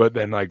 But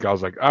then like I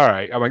was like, all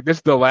right, I'm like, this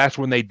is the last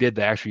one they did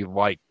that I actually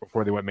liked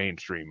before they went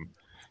mainstream,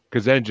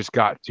 because then it just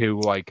got to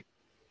like,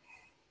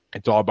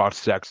 it's all about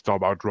sex, it's all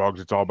about drugs,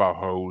 it's all about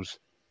hoes.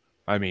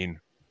 I mean,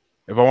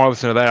 if I want to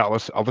listen to that,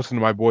 I'll listen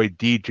to my boy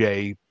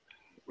DJ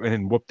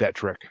and whoop that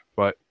trick.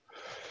 But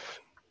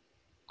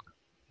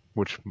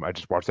which I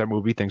just watched that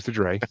movie thanks to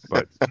Dre.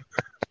 But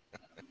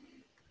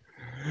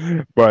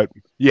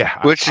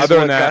yeah, which is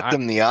what got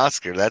them the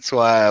Oscar. That's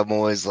why I'm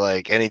always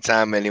like,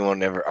 anytime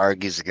anyone ever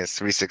argues against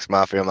 3-6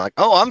 Mafia, I'm like,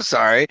 oh, I'm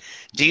sorry.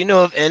 Do you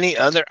know of any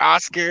other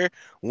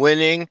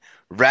Oscar-winning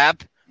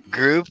rap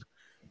group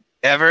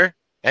ever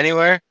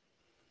anywhere?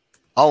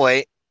 I'll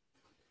wait.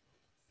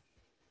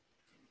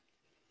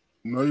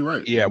 No, you're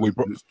right. Yeah, we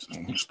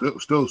still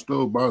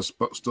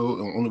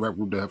only rap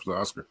group that has the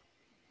Oscar.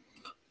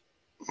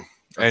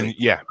 I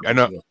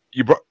know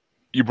you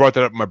brought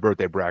that up in my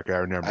birthday bracket. I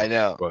remember. I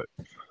know, but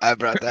I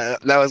brought that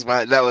up. That was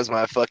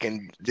my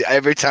fucking.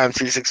 Every time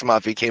 3-6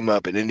 Mafia came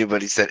up and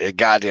anybody said a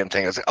goddamn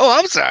thing, I was like, oh,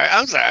 I'm sorry.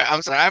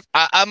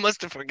 I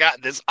must have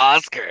forgotten this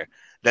Oscar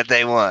that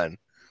they won.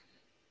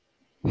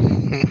 All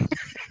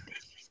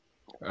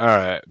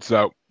right,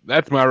 so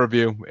that's my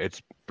review.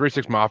 It's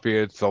 3-6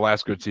 Mafia, it's the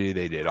last good CD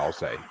they did, I'll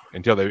say.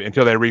 Until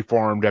they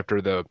reformed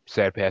after the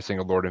sad passing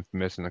of Lord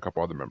Infamous and a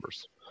couple other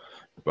members.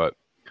 But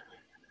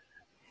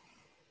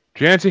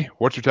Jancy,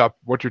 what's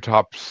your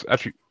tops?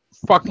 Actually,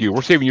 fuck you.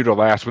 We're saving you to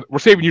last. We're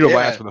saving you to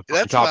last for the fucking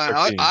That's top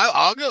fine. 15.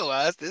 I'll go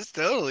last. It's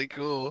totally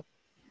cool.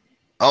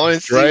 I want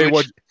to see Dre, I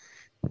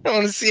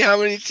want to see how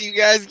many you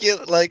guys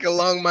get like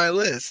along my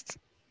list.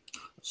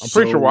 I'm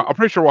pretty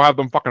sure we'll have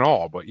them fucking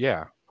all, but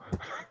yeah.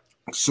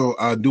 So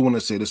I do want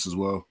to say this as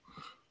well.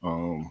 He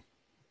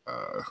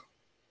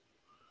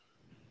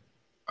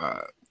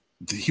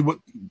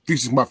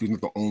 3-6 Mafia is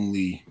not the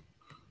only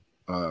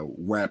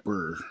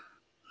rapper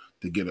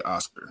to get an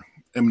Oscar.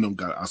 Eminem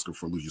got an Oscar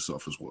for Lose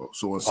Yourself as well.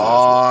 So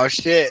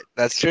shit,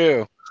 that's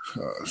true.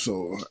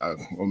 So I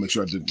want to make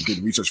sure I did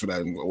research for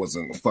that and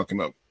wasn't fucking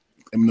up.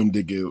 Eminem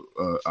did get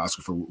an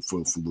Oscar for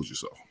Lose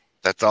Yourself.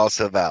 That's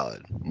also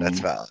valid. That's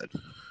valid.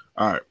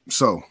 All right.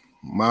 So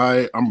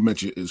my honorable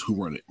mention is Who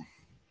Run It.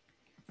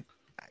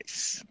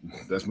 Nice.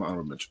 That's my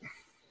honorable mention.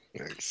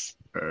 Nice.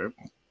 All right.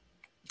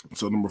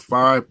 So number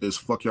 5 is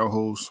Fuck Y'all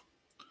Hoes.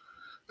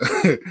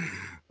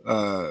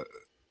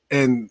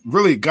 And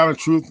really, God and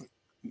Truth,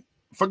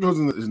 Fuck Y'all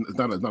Hoes is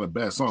not a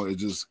bad song. It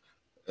just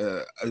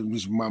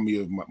remind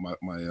me of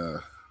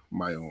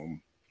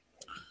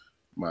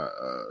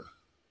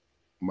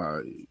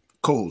my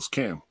co-host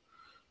Cam,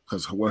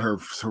 because what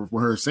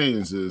her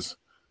sayings is,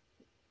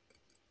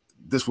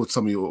 this would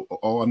tell me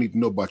all I need to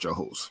know about your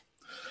hoes,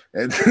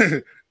 and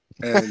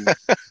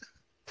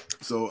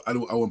so I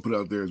want to put it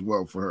out there as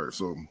well for her.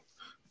 So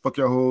fuck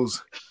your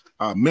hoes.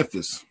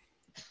 Memphis,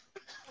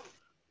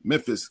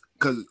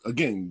 because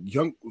again,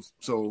 young.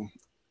 So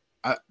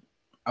I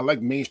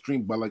like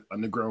mainstream, but I like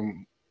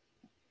underground,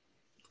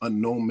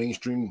 unknown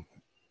mainstream,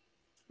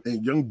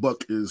 and Young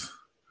Buck is,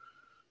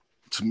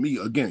 to me,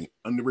 again,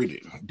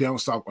 underrated. Down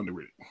south,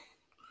 underrated.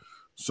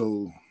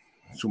 So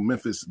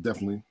Memphis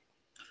definitely.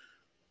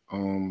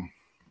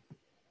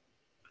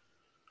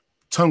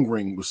 Tongue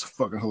Ring was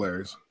fucking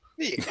hilarious.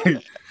 Yeah.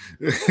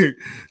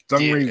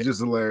 Tongue Ring is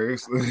just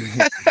hilarious.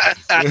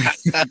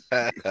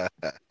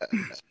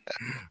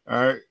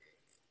 All right.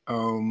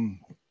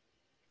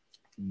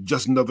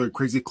 Just Another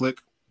Crazy Click,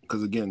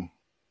 because again,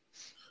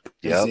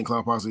 Insane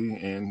Clown Posse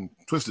and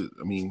Twisted.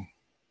 I mean,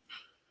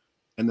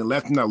 and then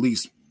last but not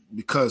least,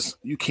 because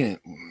you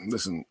can't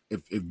listen,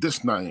 if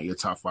this not in your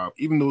top 5,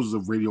 even though it's a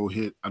radio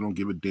hit, I don't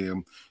give a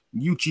damn.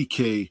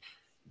 UGK,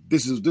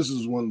 this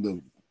is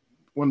one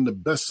of the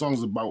best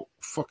songs about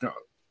fucking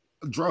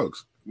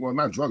drugs. Well,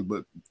 not drugs,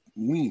 but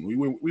lean. We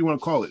want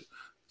to call it.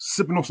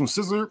 Sipping on some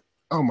scissor.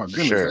 Oh my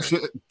goodness, Sure.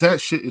 that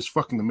shit is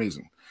fucking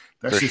amazing.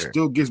 That For shit sure.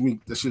 still gives me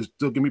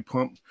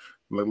pumped.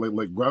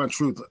 Like Ground and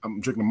Truth. I'm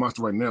drinking a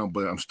Monster right now,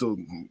 but I'm still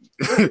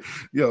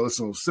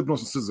so Sipping on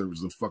Some Scissor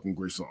is a fucking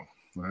great song.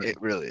 Right?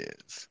 It really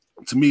is.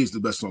 To me, it's the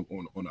best song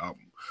on the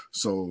album.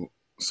 So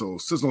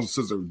Sizzle on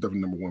Scissor is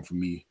definitely number 1 for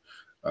me,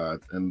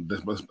 and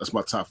that's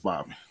my top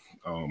 5.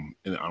 And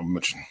I'm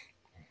mentioning.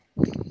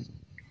 All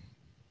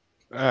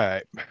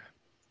right.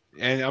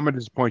 And I'm gonna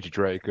disappoint you,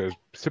 Trey, because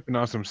Sipping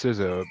on Some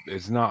Scissor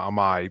is not on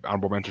my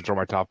honorable mentions or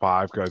my top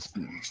 5, because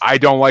I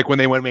don't like when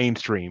they went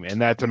mainstream,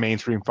 and that's a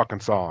mainstream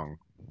fucking song.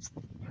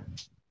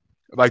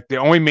 Like, the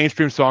only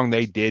mainstream song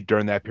they did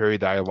during that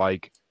period that I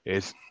like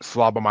is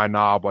Slob on My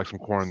Knob Like Some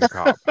Corn on the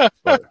Cob.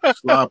 But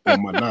Slop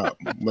on my knob,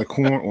 like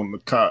corn on the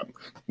cob,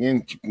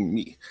 and keep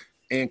me,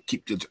 and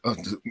keep the.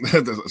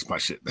 That's my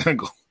shit. There you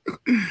go.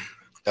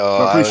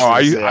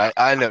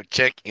 I know.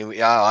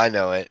 I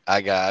know it.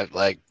 I got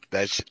like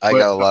that. I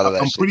got a lot of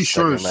that. I'm shit pretty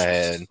stuck sure in my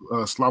head.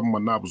 Slop on my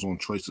knob was on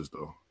Choices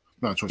though.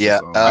 Not Choices.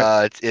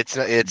 Yeah.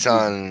 It's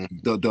on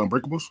the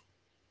Unbreakables.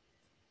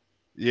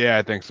 yeah,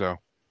 I think so.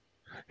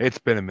 It's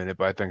been a minute,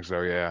 but I think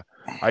so. Yeah,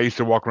 I used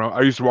to walk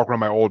around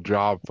my old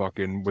job,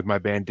 fucking with my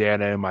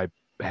bandana and my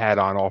hat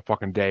on all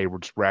fucking day. We're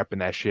just rapping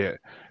that shit.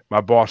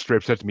 My boss straight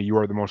up said to me, "You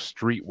are the most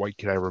street white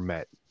kid I ever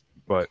met."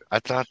 But I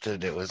thought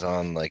that it was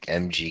on like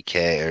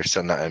MGK or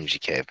some, not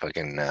MGK,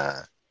 fucking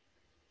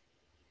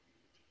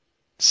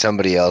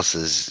somebody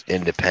else's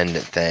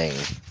independent thing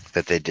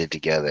that they did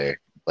together.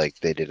 Like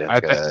they did.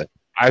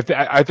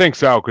 I think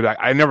so, because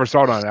I never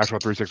saw it on an actual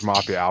 3-6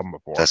 Mafia album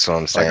before. That's what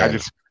I'm saying.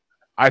 Like,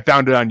 I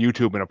found it on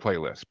YouTube in a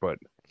playlist, but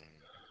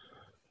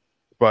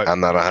I'm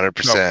not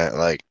 100%.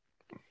 Like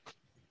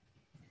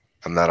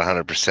I'm not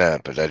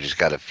 100%, but I just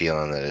got a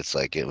feeling that it's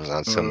like it was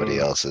on somebody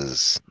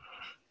else's.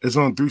 It's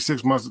on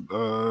 3-6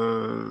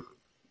 Mafia.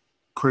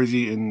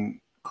 Crazy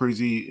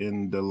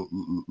in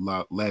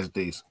the last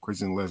days.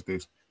 Crazy in the last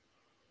days.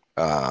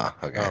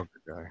 Okay. Oh,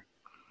 okay.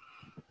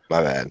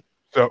 My bad.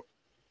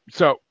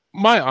 So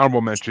my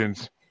honorable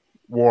mentions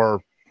were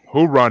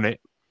Who Run It,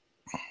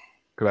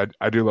 because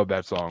I do love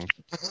that song.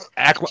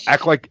 Act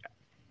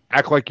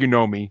like you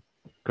know me,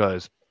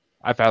 because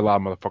I've had a lot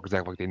of motherfuckers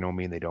act like they know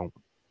me and they don't.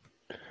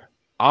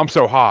 I'm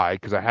So High,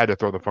 because I had to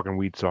throw the fucking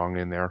weed song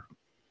in there.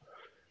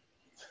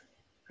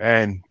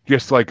 And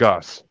Just Like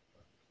Us,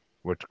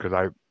 which, because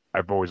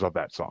I've always loved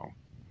that song.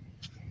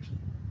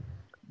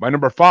 My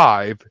number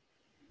 5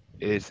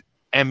 is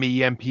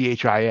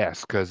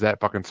MEMPHIS, because that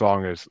fucking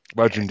song is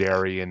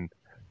legendary, and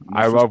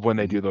I love when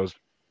they do those.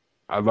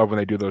 I love when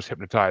they do those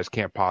hypnotized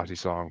Camp Posse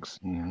songs.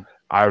 Mm-hmm.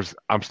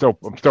 I'm still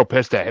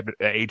pissed at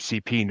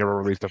HCP never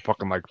released a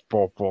fucking like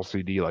full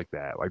CD like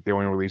that. Like they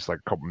only released like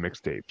a couple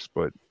mixtapes.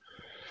 But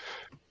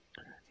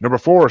number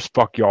 4 is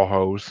 "Fuck Y'all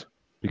Hoes,"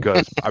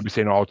 because I'd be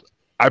saying all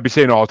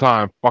the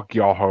time "Fuck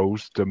y'all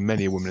hoes" to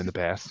many women in the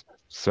past.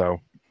 So,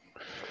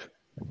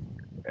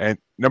 and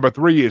number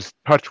 3 is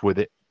 "Touch with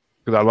It,"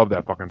 because I love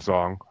that fucking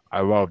song.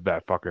 I love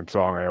that fucking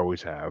song. I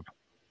always have.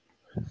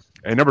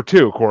 And number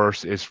 2, of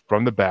course, is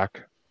 "From the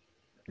Back,"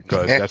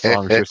 because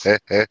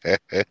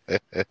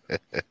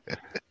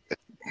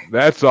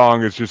that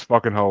song is just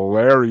fucking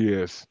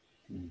hilarious.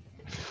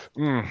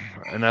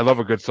 And I love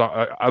a good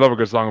song. I love a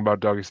good song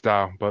about doggy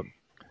style, but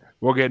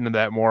we'll get into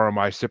that more on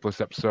my Syphilis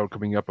episode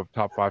coming up of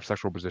top 5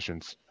 sexual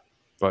positions.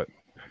 But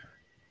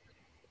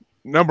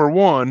number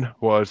 1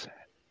 was,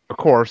 of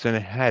course, and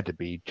it had to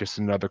be Just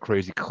Another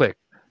Crazy Click,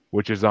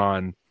 which is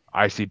on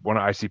one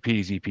of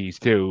ICP's EPs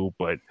too.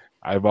 But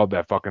I love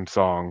that fucking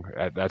song.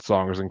 That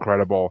song is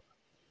incredible.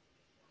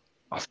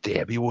 I'll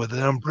stab you with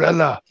an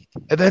umbrella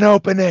and then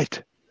open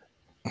it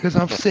because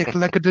I'm sick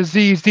like a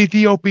diseased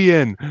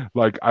Ethiopian.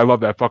 Like, I love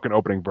that fucking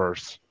opening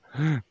verse.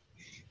 And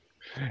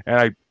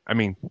I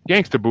mean,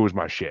 Gangsta Boo is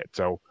my shit.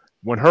 So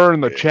when her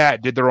and the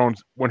chat did their own,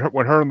 when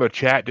her and the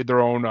chat did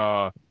their own,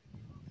 I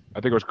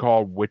think it was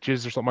called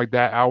Witches or something like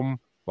that album.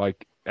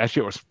 Like, that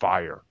shit was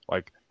fire.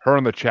 Like, her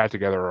and the chat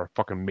together are a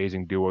fucking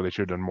amazing duo. They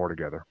should have done more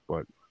together.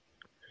 But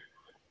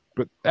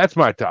that's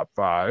my top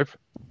 5.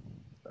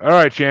 All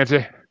right,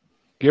 Chancey.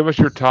 Give us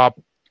your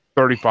top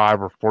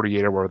 35 or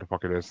 48 or whatever the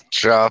fuck it is.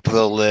 Drop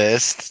the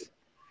list.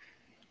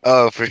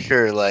 Oh, for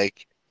sure.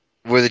 Like,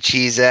 Where the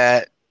Cheese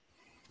At,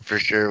 for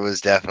sure,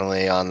 was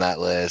definitely on that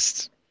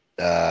list.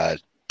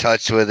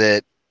 Touch with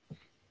It,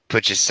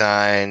 Put Your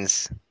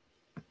Signs,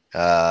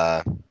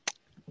 Barring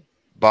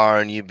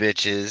You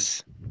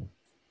Bitches,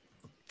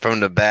 From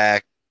the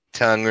Back,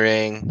 Tongue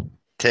Ring,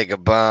 Take a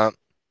Bump,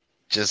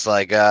 Just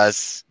Like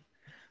Us.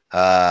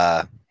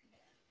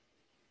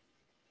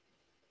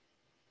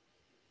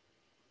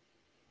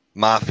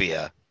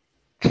 Mafia.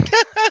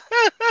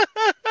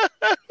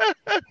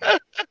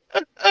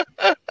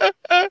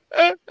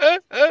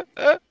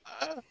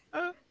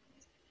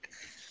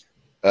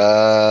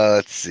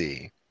 Let's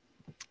see.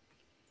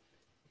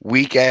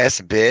 Weak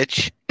Ass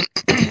Bitch.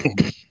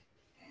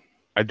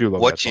 I do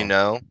love What that You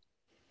song.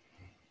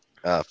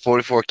 Know.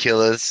 44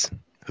 Killers.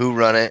 Who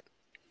Run It.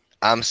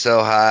 I'm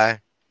So High.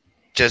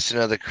 Just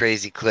Another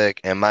Crazy Click.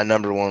 And my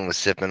number 1 was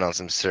Sipping on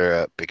Some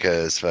Syrup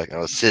because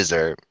fucking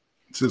Scissor.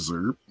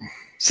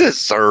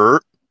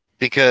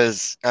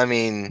 Because I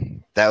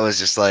mean that was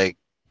just like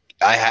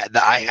I had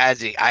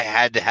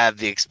to have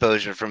the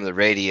exposure from the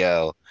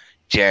radio,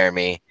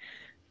 Jeremy.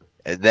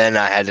 And then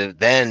I had to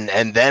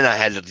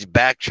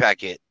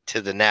backtrack it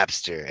to the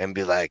Napster and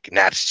be like,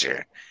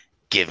 Napster,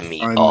 give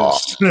me all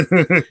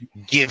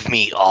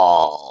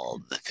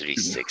the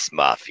 3-6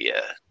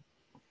 Mafia.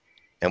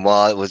 And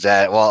while it was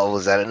at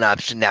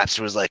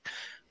Napster was like,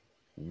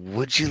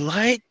 would you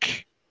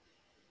like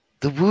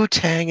the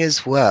Wu-Tang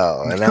as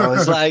well? And I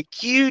was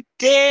like, you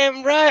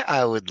damn right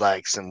I would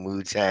like some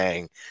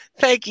Wu-Tang.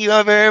 Thank you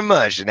very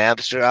much. And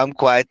Napster, I'm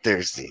quite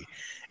thirsty.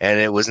 And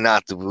it was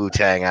not the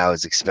Wu-Tang I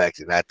was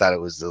expecting. I thought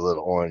it was the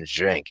little orange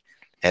drink.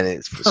 And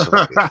it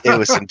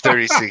was some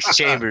 36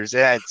 chambers. It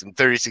had some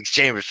 36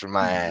 chambers for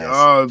my ass.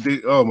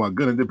 Oh my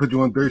goodness, they put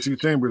you on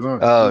 36 chambers, huh?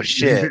 Oh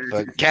shit.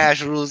 But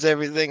cash rules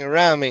everything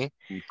around me.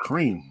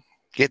 Cream.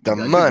 Get the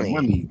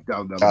money.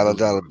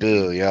 Dollar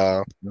bill,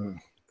 y'all. Yeah.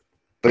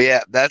 But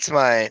yeah, that's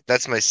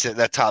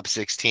that top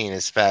 16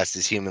 as fast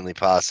as humanly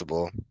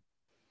possible.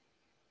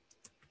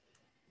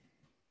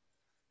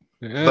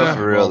 Yeah, But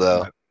for real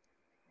though,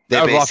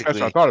 that was a lot faster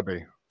than I thought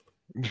it'd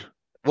be.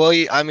 Well,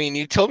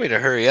 you told me to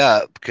hurry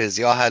up because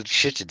y'all had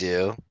shit to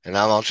do, and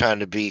I'm all trying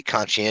to be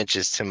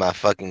conscientious to my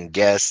fucking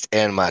guest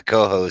and my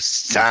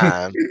co-host's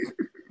time.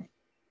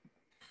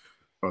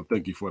 Oh,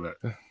 thank you for that.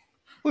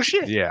 Well,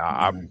 shit. Yeah,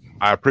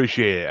 I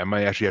appreciate it. I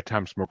might actually have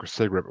time to smoke a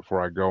cigarette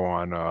before I go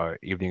on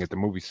evening at the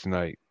movies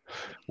tonight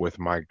with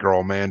my girl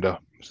Amanda.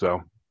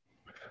 So,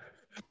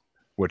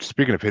 which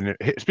speaking of hitting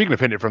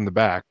it from the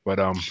back,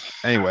 but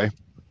anyway.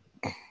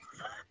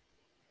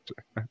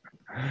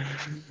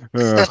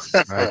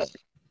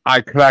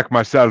 I crack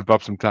myself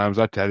up sometimes,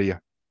 I tell you.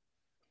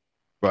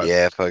 But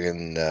yeah,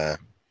 fucking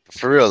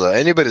for real though.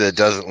 Anybody that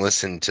doesn't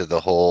listen to the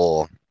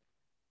whole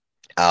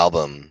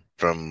album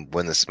from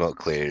When the Smoke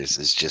Clears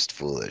is just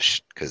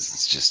foolish because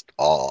it's just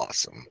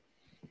awesome.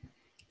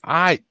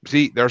 I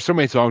see. There are so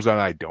many songs that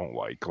I don't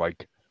like.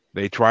 Like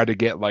they try to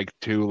get like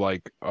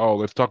oh,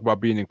 let's talk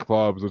about being in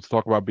clubs. Let's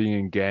talk about being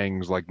in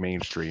gangs, like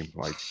mainstream.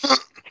 Like,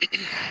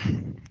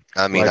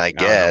 I mean, I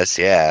guess,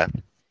 yeah.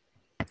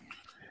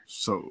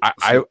 So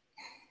sorry.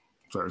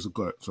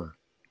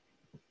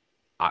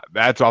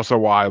 That's also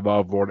why I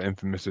love Lord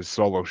Infamous's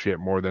solo shit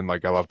more than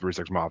like I love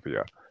 3-6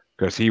 Mafia,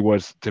 because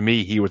to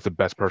me he was the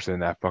best person in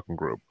that fucking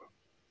group.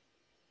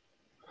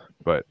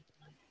 But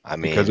I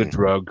mean, because of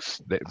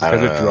drugs. I Because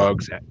don't of know.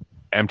 drugs,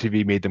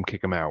 MTV made them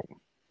kick him out.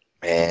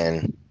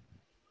 Man,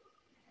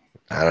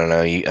 I don't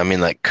know. I mean,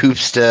 like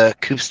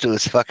Koopsta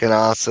was fucking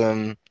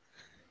awesome.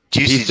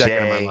 Juicy He's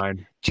second in my J,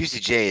 mind. Juicy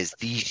J is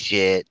the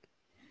shit.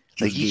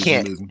 Like Juicy J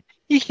is amazing.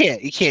 you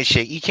can't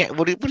shake, you can't.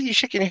 What are you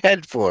shaking your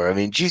head for? I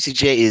mean, Juicy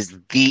J is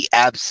the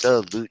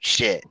absolute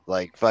shit.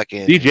 Like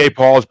fucking DJ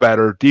Paul's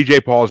better.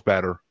 DJ Paul's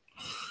better.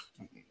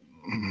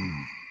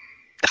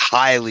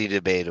 highly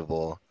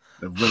debatable.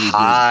 Really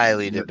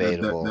Highly that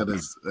debatable. That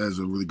is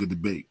a really good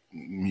debate. I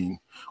mean,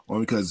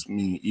 only because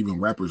even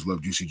rappers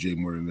love Juicy J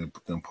more than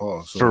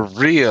Paul. So. For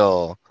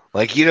real.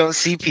 Like you don't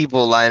see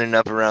people lining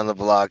up around the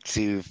block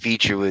to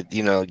feature with,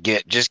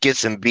 get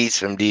some beats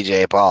from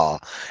DJ Paul.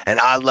 And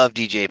I love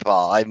DJ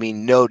Paul. I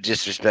mean, no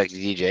disrespect to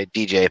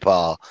DJ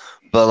Paul,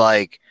 but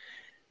like,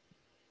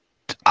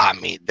 I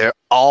mean, there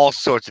all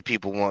sorts of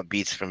people want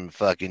beats from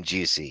fucking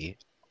Juicy.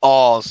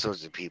 All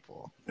sorts of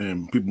people.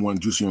 And people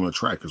want Juicy on the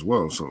track as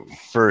well. So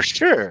for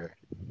sure.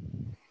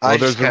 Well,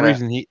 there's a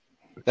reason he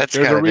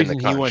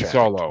went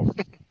solo.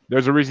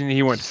 There's a reason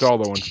he went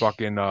solo and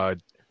fucking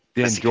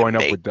didn't join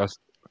up with Dust.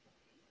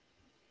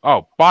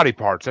 Oh, Body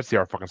Parts. That's the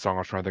other fucking song I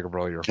was trying to think of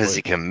earlier. Because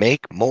he can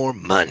make more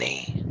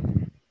money.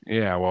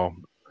 Yeah, well,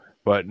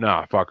 but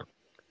nah, fuck.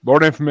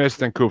 Lord Infamous,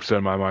 then Koopsta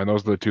in my mind.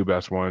 Those are the two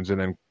best ones, and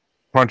then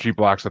Crunchy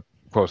Black's a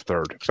close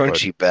third.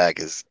 Crunchy Black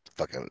is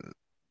fucking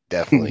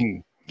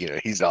definitely.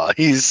 He's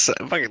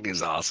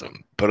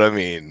awesome. But I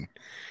mean,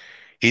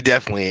 he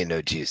definitely ain't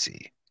no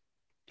Juicy.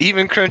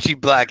 Even Crunchy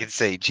Black could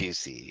say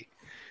Juicy.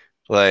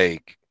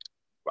 Like,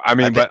 I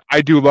mean, but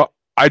I do love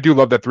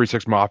that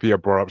 3-6 Mafia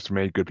brought up some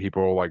many good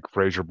people like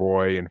Fraser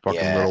Boy and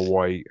fucking Little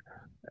White,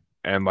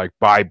 and like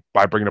by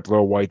bringing up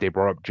Little White, they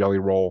brought up Jelly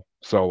Roll.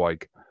 So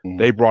like,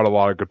 they brought a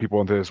lot of good people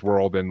into this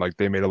world, and like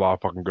they made a lot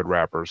of fucking good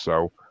rappers.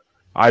 So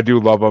I do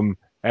love them.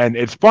 And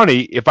it's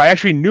funny, if I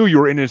actually knew you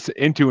were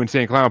into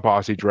Insane Clown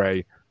Posse,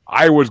 Dre,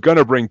 I was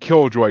gonna bring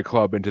Killjoy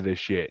Club into this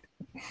shit.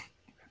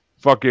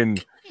 Fucking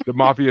the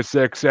Mafia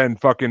 6 and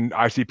fucking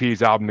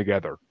ICP's album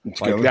together.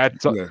 Like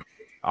that's. Yeah.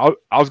 I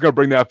was gonna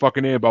bring that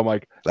fucking in, but I'm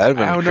like, that'd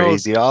have been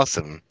crazy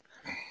awesome.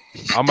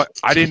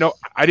 I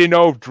didn't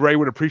know if Dre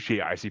would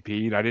appreciate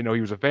ICP, and I didn't know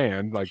he was a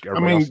fan like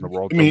everyone else in the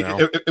world. I mean,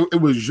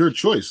 it was your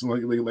choice.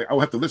 Like I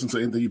would have to listen to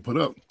anything you put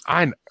up.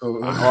 I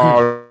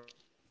know.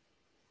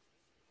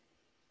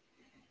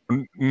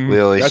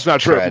 That's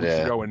not true.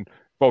 And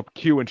both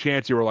Q and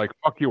Chancey were like,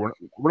 "Fuck you,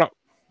 we're not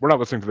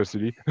listening to this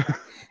CD."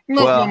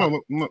 No.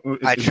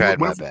 I tried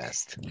my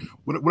best.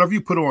 Whatever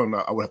you put on,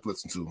 I would have to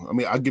listen to. I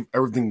mean, I give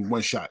everything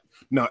one shot.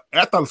 Now,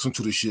 after I listen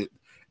to the shit,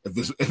 if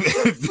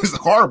it's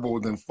horrible,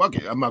 then fuck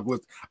it. I'm not going.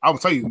 I will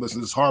tell you,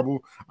 listen, it's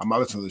horrible. I'm not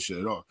listening to this shit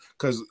at all.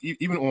 Because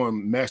even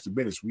on Master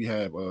Business, we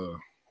have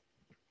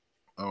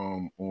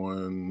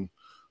on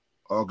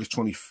August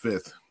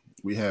 25th,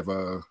 we have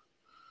the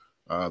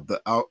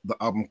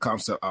album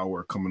concept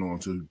hour coming on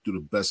to do the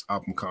best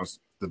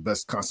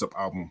concept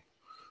album.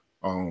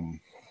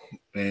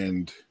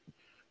 And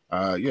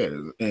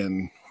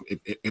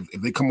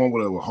if they come on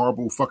with a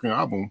horrible fucking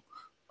album,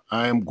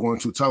 I am going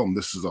to tell them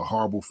this is a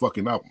horrible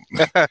fucking album.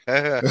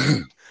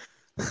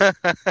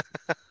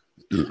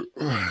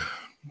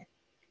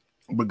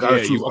 But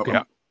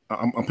God,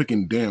 I'm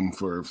picking Damn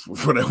for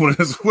that one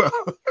as well.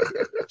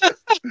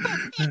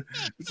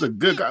 It's a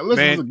good guy.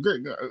 Listen,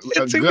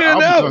 it's a good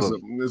album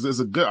concept. It's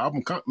a good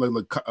album.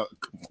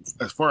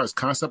 As far as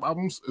concept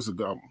albums, it's a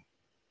good album.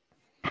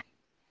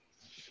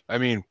 I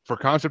mean, for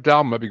concept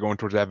album, I'd be going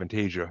towards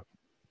Avantasia.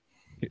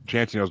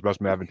 Chancey knows best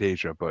from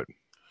Avantasia, but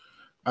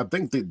I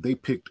think they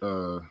picked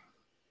the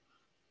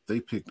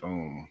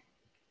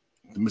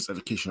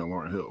Miseducation of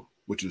Lauryn Hill,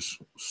 which is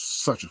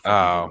such a fucking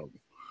album.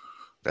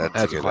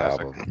 That's a good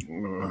album.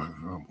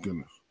 Oh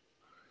goodness.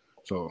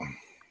 So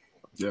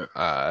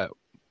yeah.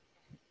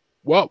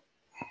 Well,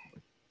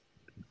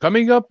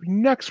 coming up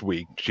next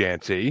week,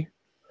 Chancey,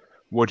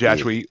 which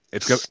actually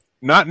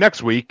not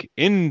next week,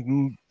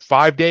 in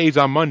 5 days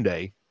on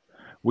Monday,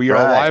 we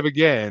are live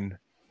again.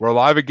 We're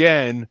live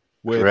again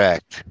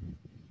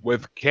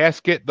with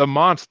Casket the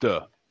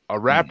Monster, a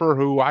rapper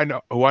who I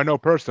know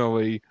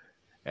personally,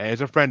 and is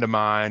a friend of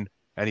mine.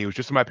 And he was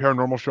just in my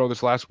paranormal show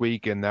this last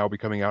week, and that'll be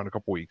coming out in a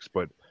couple weeks.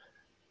 But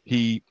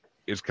he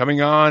is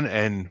coming on,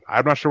 and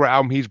I'm not sure what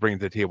album he's bringing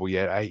to the table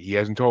yet. He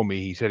hasn't told me.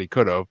 He said he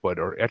could have,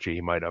 or actually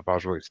he might have. I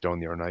was really stoned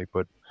the other night,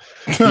 but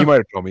he might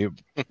have told me.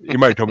 He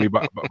might have told me,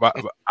 but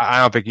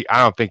I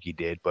don't think he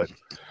did. But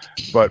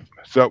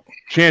so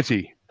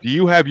Chancey, do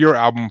you have your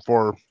album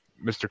for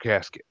Mr.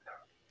 Casket?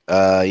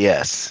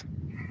 Yes.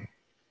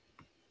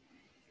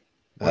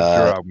 What's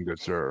your album, good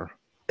sir?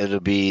 It'll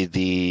be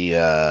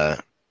the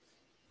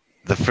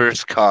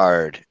first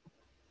card,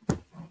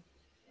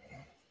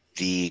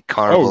 the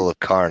Carnival of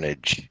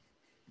Carnage.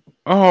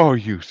 Oh,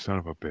 you son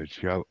of a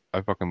bitch! Yeah,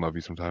 I fucking love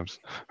you sometimes.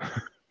 All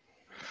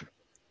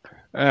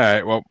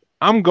right, well,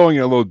 I'm going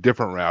a little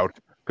different route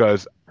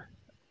because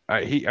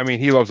he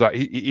loves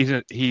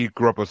he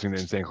grew up listening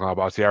to Insane Clown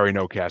Posse. I already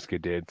know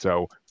Casket did,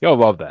 so he'll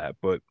love that.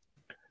 But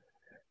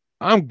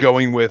I'm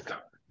going with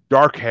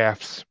Dark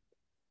Half's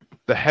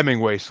the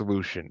Hemingway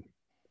Solution,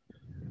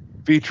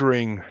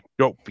 featuring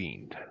Dope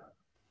Fiend.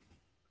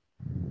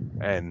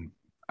 And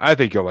I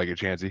think you'll like it,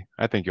 Chansey.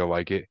 I think you'll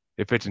like it.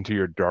 It fits into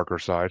your darker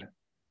side.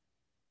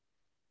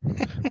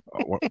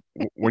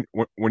 When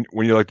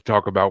you like to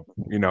talk about,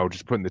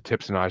 just putting the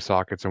tips in eye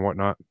sockets and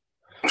whatnot.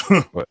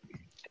 But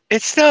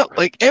it's not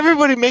like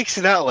everybody makes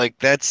it out like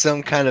that's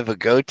some kind of a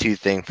go-to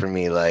thing for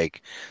me.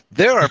 Like,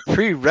 there are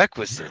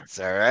prerequisites,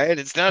 all right?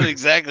 It's not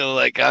exactly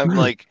like I'm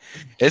like,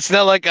 it's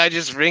not like I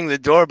just ring the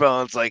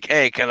doorbell and it's like,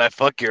 hey, can I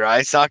fuck your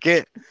eye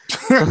socket?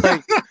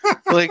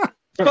 like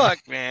fuck,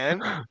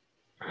 man.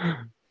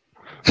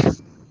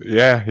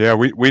 Yeah,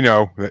 we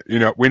know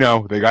that, we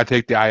know they got to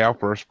take the eye out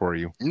first for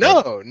you.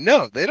 No,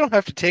 they don't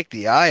have to take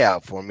the eye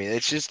out for me.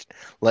 It's just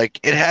like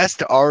it has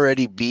to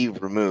already be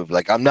removed.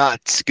 Like, I'm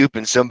not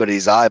scooping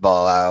somebody's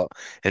eyeball out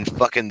and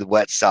fucking the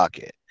wet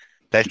socket.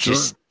 That's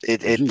just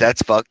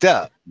that's fucked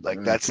up.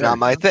 Like, that's not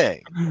my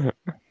thing.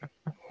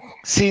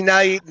 See,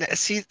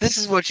 this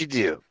is what you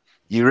do.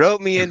 You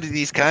wrote me into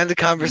these kind of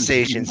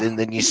conversations, and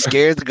then you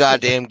scare the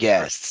goddamn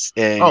guests.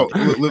 And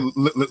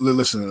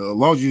listen. As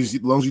long as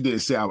you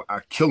didn't say I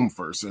kill him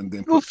first, and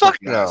then fuck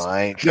no,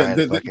 I ain't trying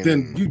to fucking.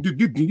 Then you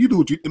do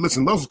what you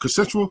listen. As long as it's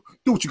consensual,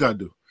 do what you gotta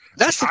do.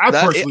 I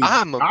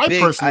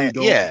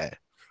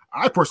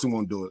personally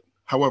won't do it.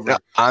 However,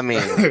 I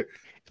mean,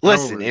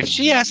 listen. If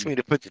she asks me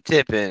to put the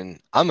tip in,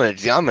 I'm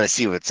gonna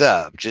see what's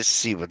up. Just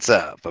see what's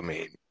up. I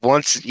mean.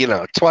 Once,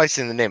 twice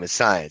in the name of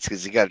science,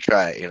 because you got to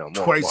try it, more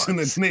twice in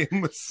the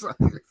name of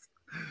science.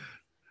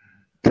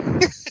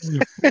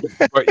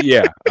 But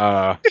yeah,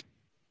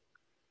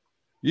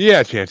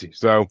 Chansey.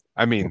 So,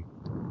 I mean,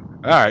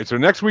 all right. So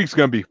next week's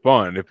gonna be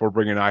fun if we're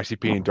bringing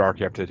ICP and Dark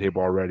Cap to the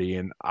table already.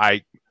 And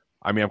I'm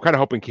kind of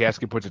hoping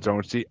Casket puts its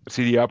own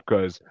CD up,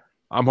 because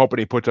I'm hoping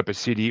he puts up a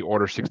CD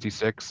Order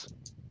 66.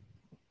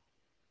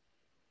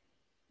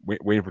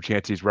 Waiting for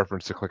Chansey's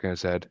reference to click in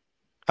his head.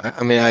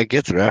 I mean, I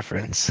get the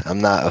reference. I'm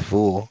not a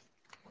fool.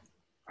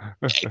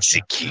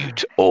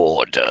 Execute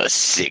Order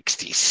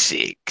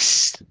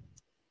 66.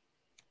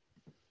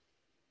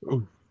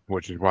 Ooh,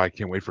 which is why I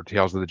can't wait for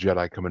Tales of the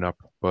Jedi coming up.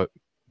 But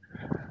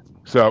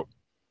so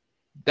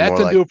that's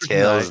more a do like for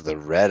Tales of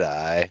tonight. the Red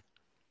Eye.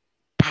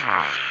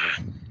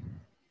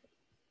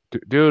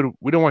 Dude,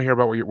 we don't want to hear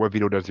about what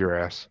Vito does to your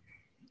ass.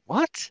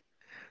 What?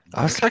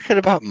 I was talking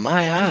about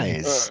my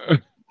eyes.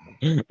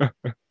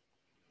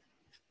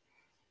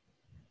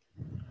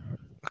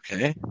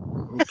 Okay.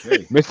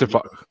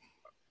 Mr.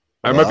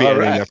 I might be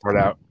editing that part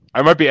out.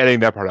 I might be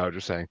editing that part out,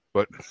 just saying.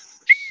 But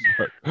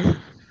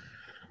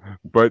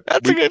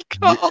that's a good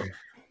call.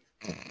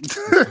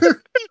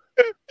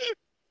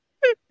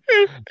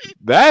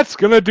 That's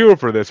gonna do it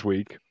for this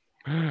week.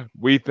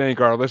 We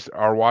thank our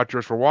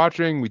watchers for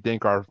watching. We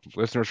thank our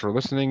listeners for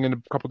listening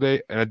in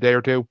a day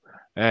or two.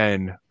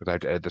 And because I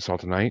have to edit this all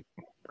tonight.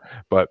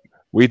 But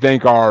we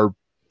thank our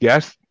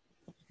guest,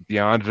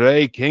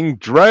 Diandre King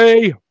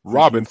Dre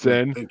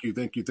Robinson. Thank you.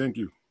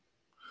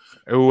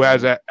 Who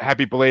has a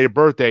happy belated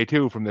birthday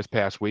too from this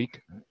past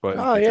week.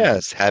 But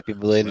yes, happy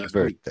belated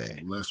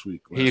birthday. Last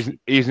week.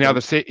 He's now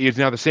the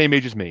same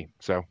age as me.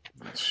 So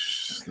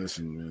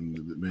listen,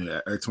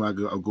 man, every time I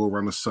go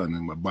around the sun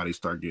and my body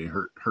start getting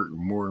hurt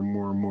more and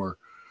more and more.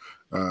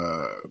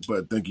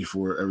 But thank you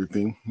for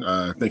everything.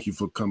 Thank you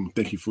for coming.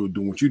 Thank you for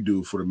doing what you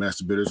do for the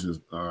masturbators.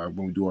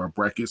 When we do our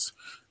brackets,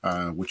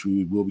 which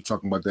we will be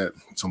talking about that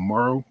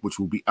tomorrow, which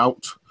will be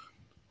out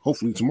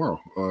hopefully tomorrow,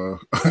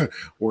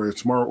 or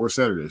tomorrow or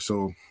Saturday.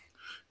 So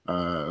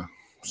yeah.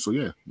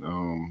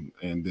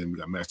 And then we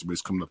got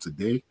masturbators coming up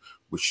today,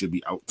 which should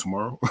be out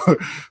tomorrow.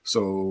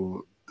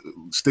 So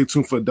stay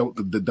tuned for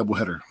the double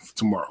header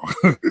tomorrow.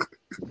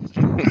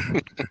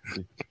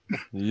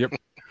 Yep.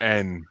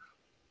 And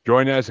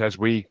join us as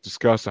we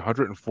discuss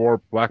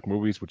 104 black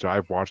movies, which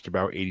I've watched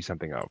about 80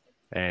 something of,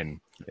 and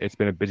it's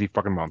been a busy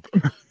fucking month.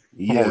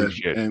 Yeah, Holy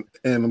shit. And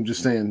I'm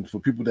just saying, for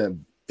people that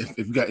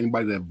if you got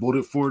anybody that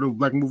voted for the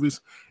black movies,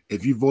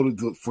 if you voted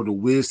for the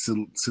Wiz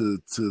to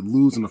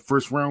lose in the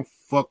first round,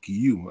 fuck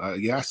you.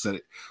 Yeah, I said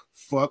it.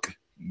 Fuck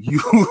you.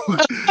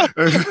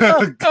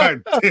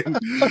 God damn.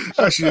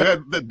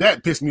 Actually,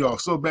 that pissed me off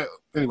so bad.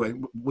 Anyway,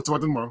 we'll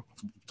talk about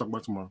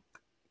tomorrow.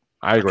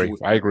 I agree.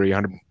 I agree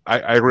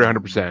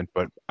 100%.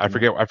 But I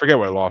forget what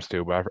I lost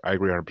to. But I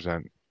agree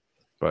 100%.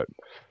 But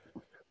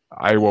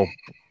I will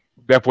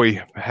definitely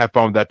have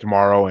fun with that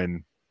tomorrow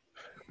and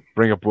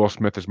bring up Will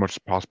Smith as much as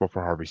possible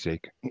for Harvey's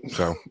sake.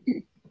 So,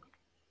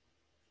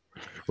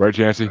 right,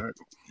 Chansey?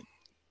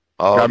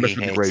 Oh, gotta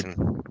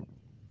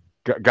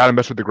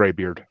mess with the gray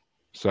beard.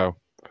 So,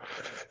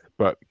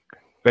 but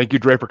thank you,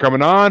 Dre, for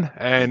coming on,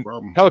 and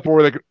tell the people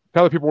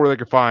where they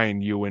can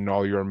find you and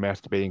all your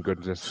masturbating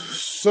goodness.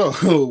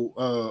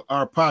 So,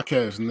 our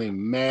podcast named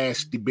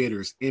Mass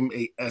Debaters,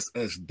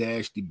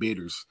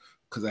 MASS-Debaters,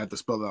 because I have to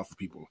spell it out for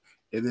people.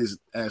 It is,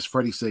 as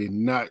Freddie say,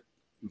 not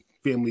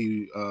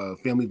family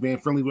van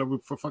friendly, whatever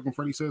fucking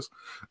Freddie says.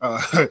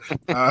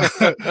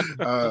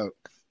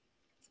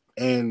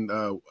 And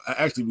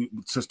actually,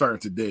 starting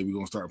today, we're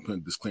gonna start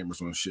putting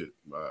disclaimers on shit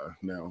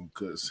now,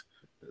 because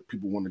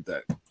People wanted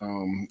that.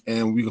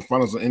 And we can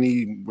find us on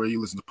anywhere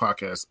you listen to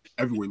podcasts,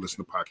 everywhere you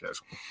listen to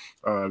podcasts.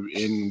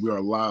 And we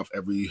are live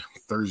every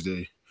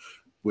Thursday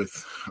with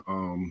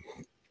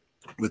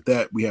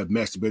that. We have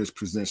Masturbators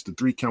Presents The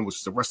 3 Count,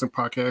 which is a wrestling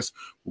podcast.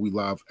 We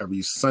live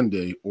every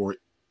Sunday, or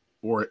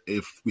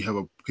if we have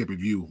a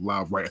pay-per-view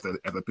live right after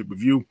the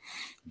pay-per-view.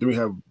 Then we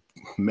have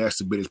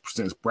Masturbators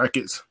Presents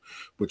Brackets,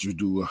 which we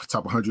do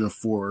top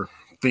 104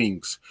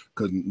 things,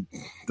 because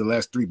the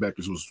last 3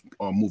 brackets was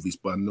all movies,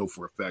 but I know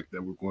for a fact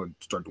that we're going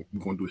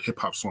to do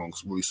hip-hop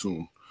songs really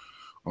soon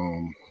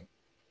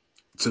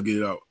to get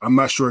it out. I'm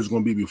not sure it's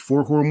going to be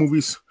before horror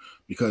movies,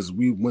 because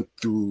we went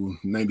through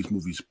 90s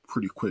movies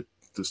pretty quick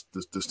this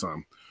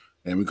time,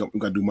 and we got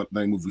to do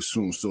 90 movies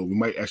soon, so we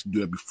might actually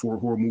do that before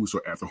horror movies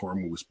or after horror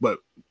movies. But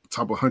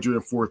top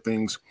 104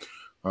 things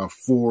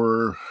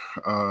for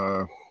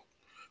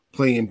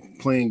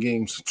playing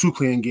games, 2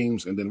 playing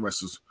games, and then the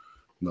rest is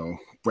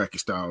bracket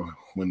style,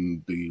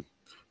 when the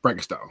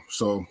bracket style.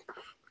 So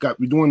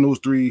we're doing those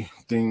 3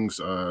 things,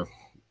 and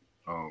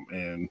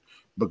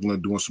looking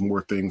at doing some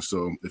more things.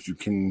 So if you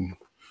can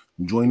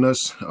join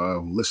us,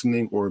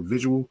 listening or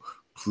visual,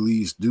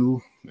 please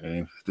do,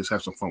 and just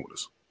have some fun with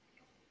us.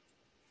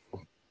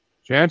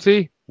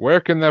 Chancey, where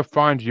can they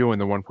find you, in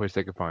the one place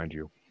they can find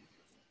you?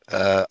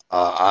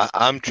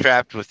 I'm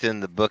trapped within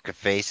the Book of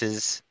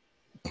Faces,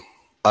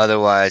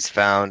 otherwise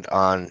found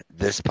on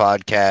this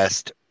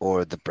podcast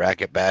or the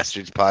Bracket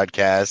Bastards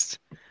podcast.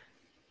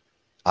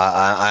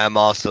 I am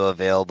also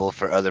available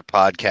for other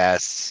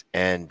podcasts,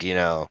 and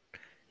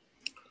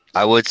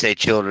I would say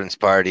children's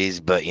parties,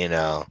 but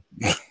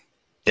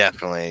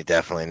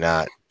definitely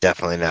not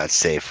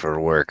safe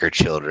for work or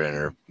children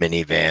or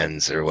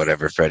minivans or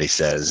whatever Freddie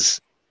says.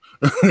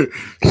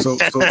 so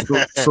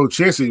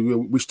Chancey,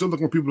 we're still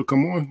looking for people to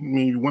come on. I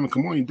mean, you want to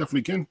come on, you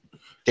definitely can.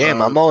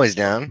 Damn, I'm always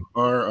down.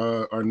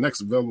 Our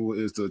next available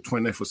is the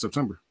 29th of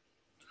September.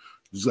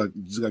 Just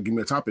gotta give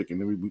me a topic, and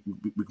then we can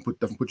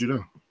definitely put you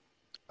down.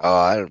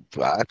 Oh,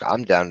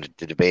 I'm down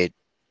to debate.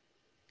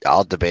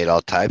 I'll debate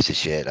all types of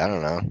shit. I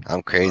don't know.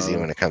 I'm crazy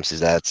when it comes to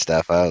that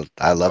stuff. I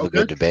love a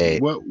good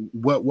debate. Well,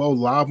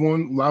 live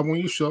on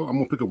your show, I'm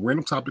gonna pick a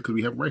random topic because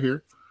we have it right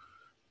here.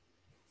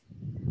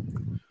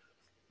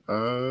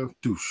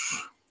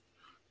 Douche.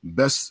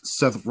 Best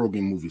Seth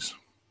Rogen movies.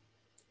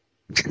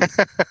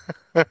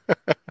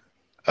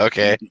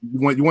 Okay.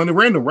 You want it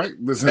random, right?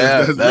 We'll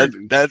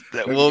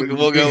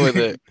go with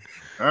it.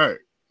 All right.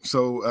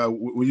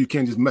 So you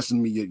can just message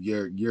me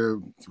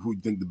your who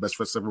you think the best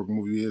Seth Rogen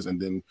movie is,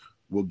 and then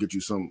we'll get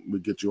you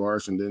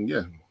ours, and then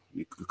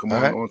you can come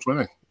on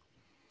 29.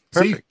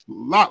 See,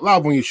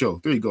 live on your show.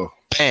 There you go.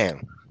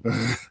 Bam.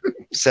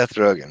 Seth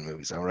Rogen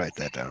movies. I'll write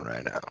that down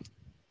right now.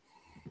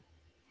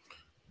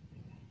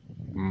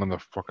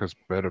 Motherfuckers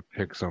better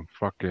pick some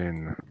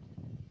fucking.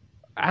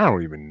 I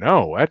don't even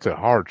know. That's a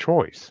hard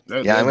choice.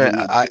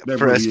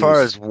 As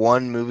far as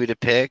one movie to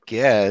pick,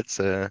 it's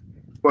a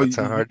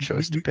hard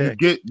choice to pick.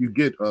 You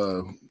get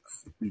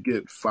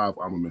 5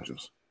 honorable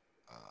mentions.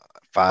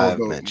 5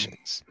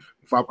 mentions.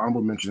 5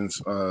 honorable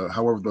mentions.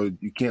 However, though,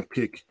 you can't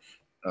pick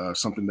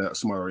something that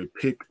somebody already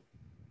picked.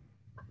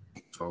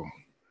 So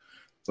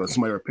if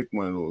somebody already picked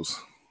one of those,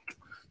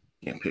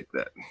 you can't pick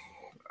that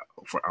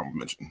for honorable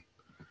mention.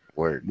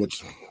 Word.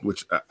 Which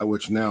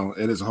now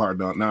it is hard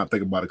now I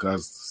think about it,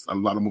 because a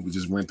lot of movies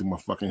just ran through my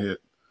fucking head.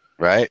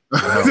 Right.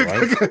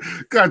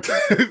 God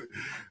damn.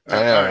 Right.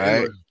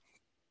 Anyway.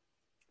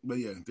 But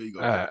yeah, there you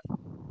go.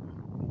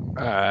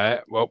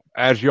 Well,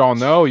 as you all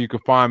know, you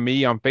can find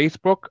me on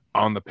Facebook,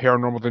 on the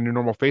Paranormal the New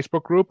Normal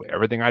Facebook group.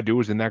 Everything I do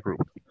is in that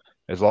group,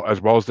 as well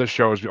as this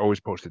show is always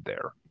posted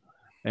there.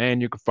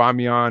 And you can find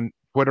me on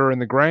Twitter and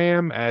the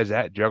Gram as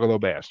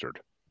 @JuggaloBastard.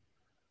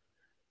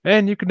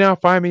 And you can now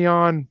find me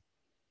on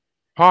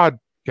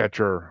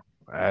Podcatcher,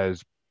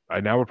 as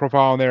I now have a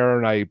profile on there,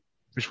 and I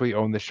officially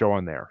own this show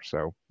on there.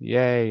 So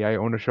yay, I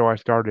own a show I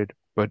started.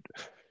 But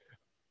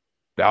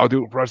that'll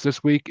do it for us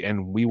this week,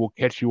 and we will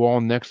catch you all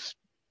in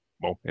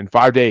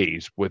 5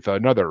 days with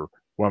another,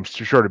 what I'm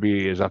sure to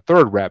be is a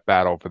 3rd rap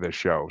battle for this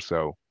show.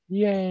 So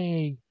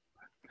yay.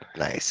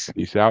 Nice.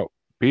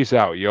 Peace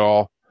out,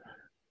 y'all.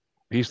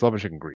 Peace, love, and chicken grease.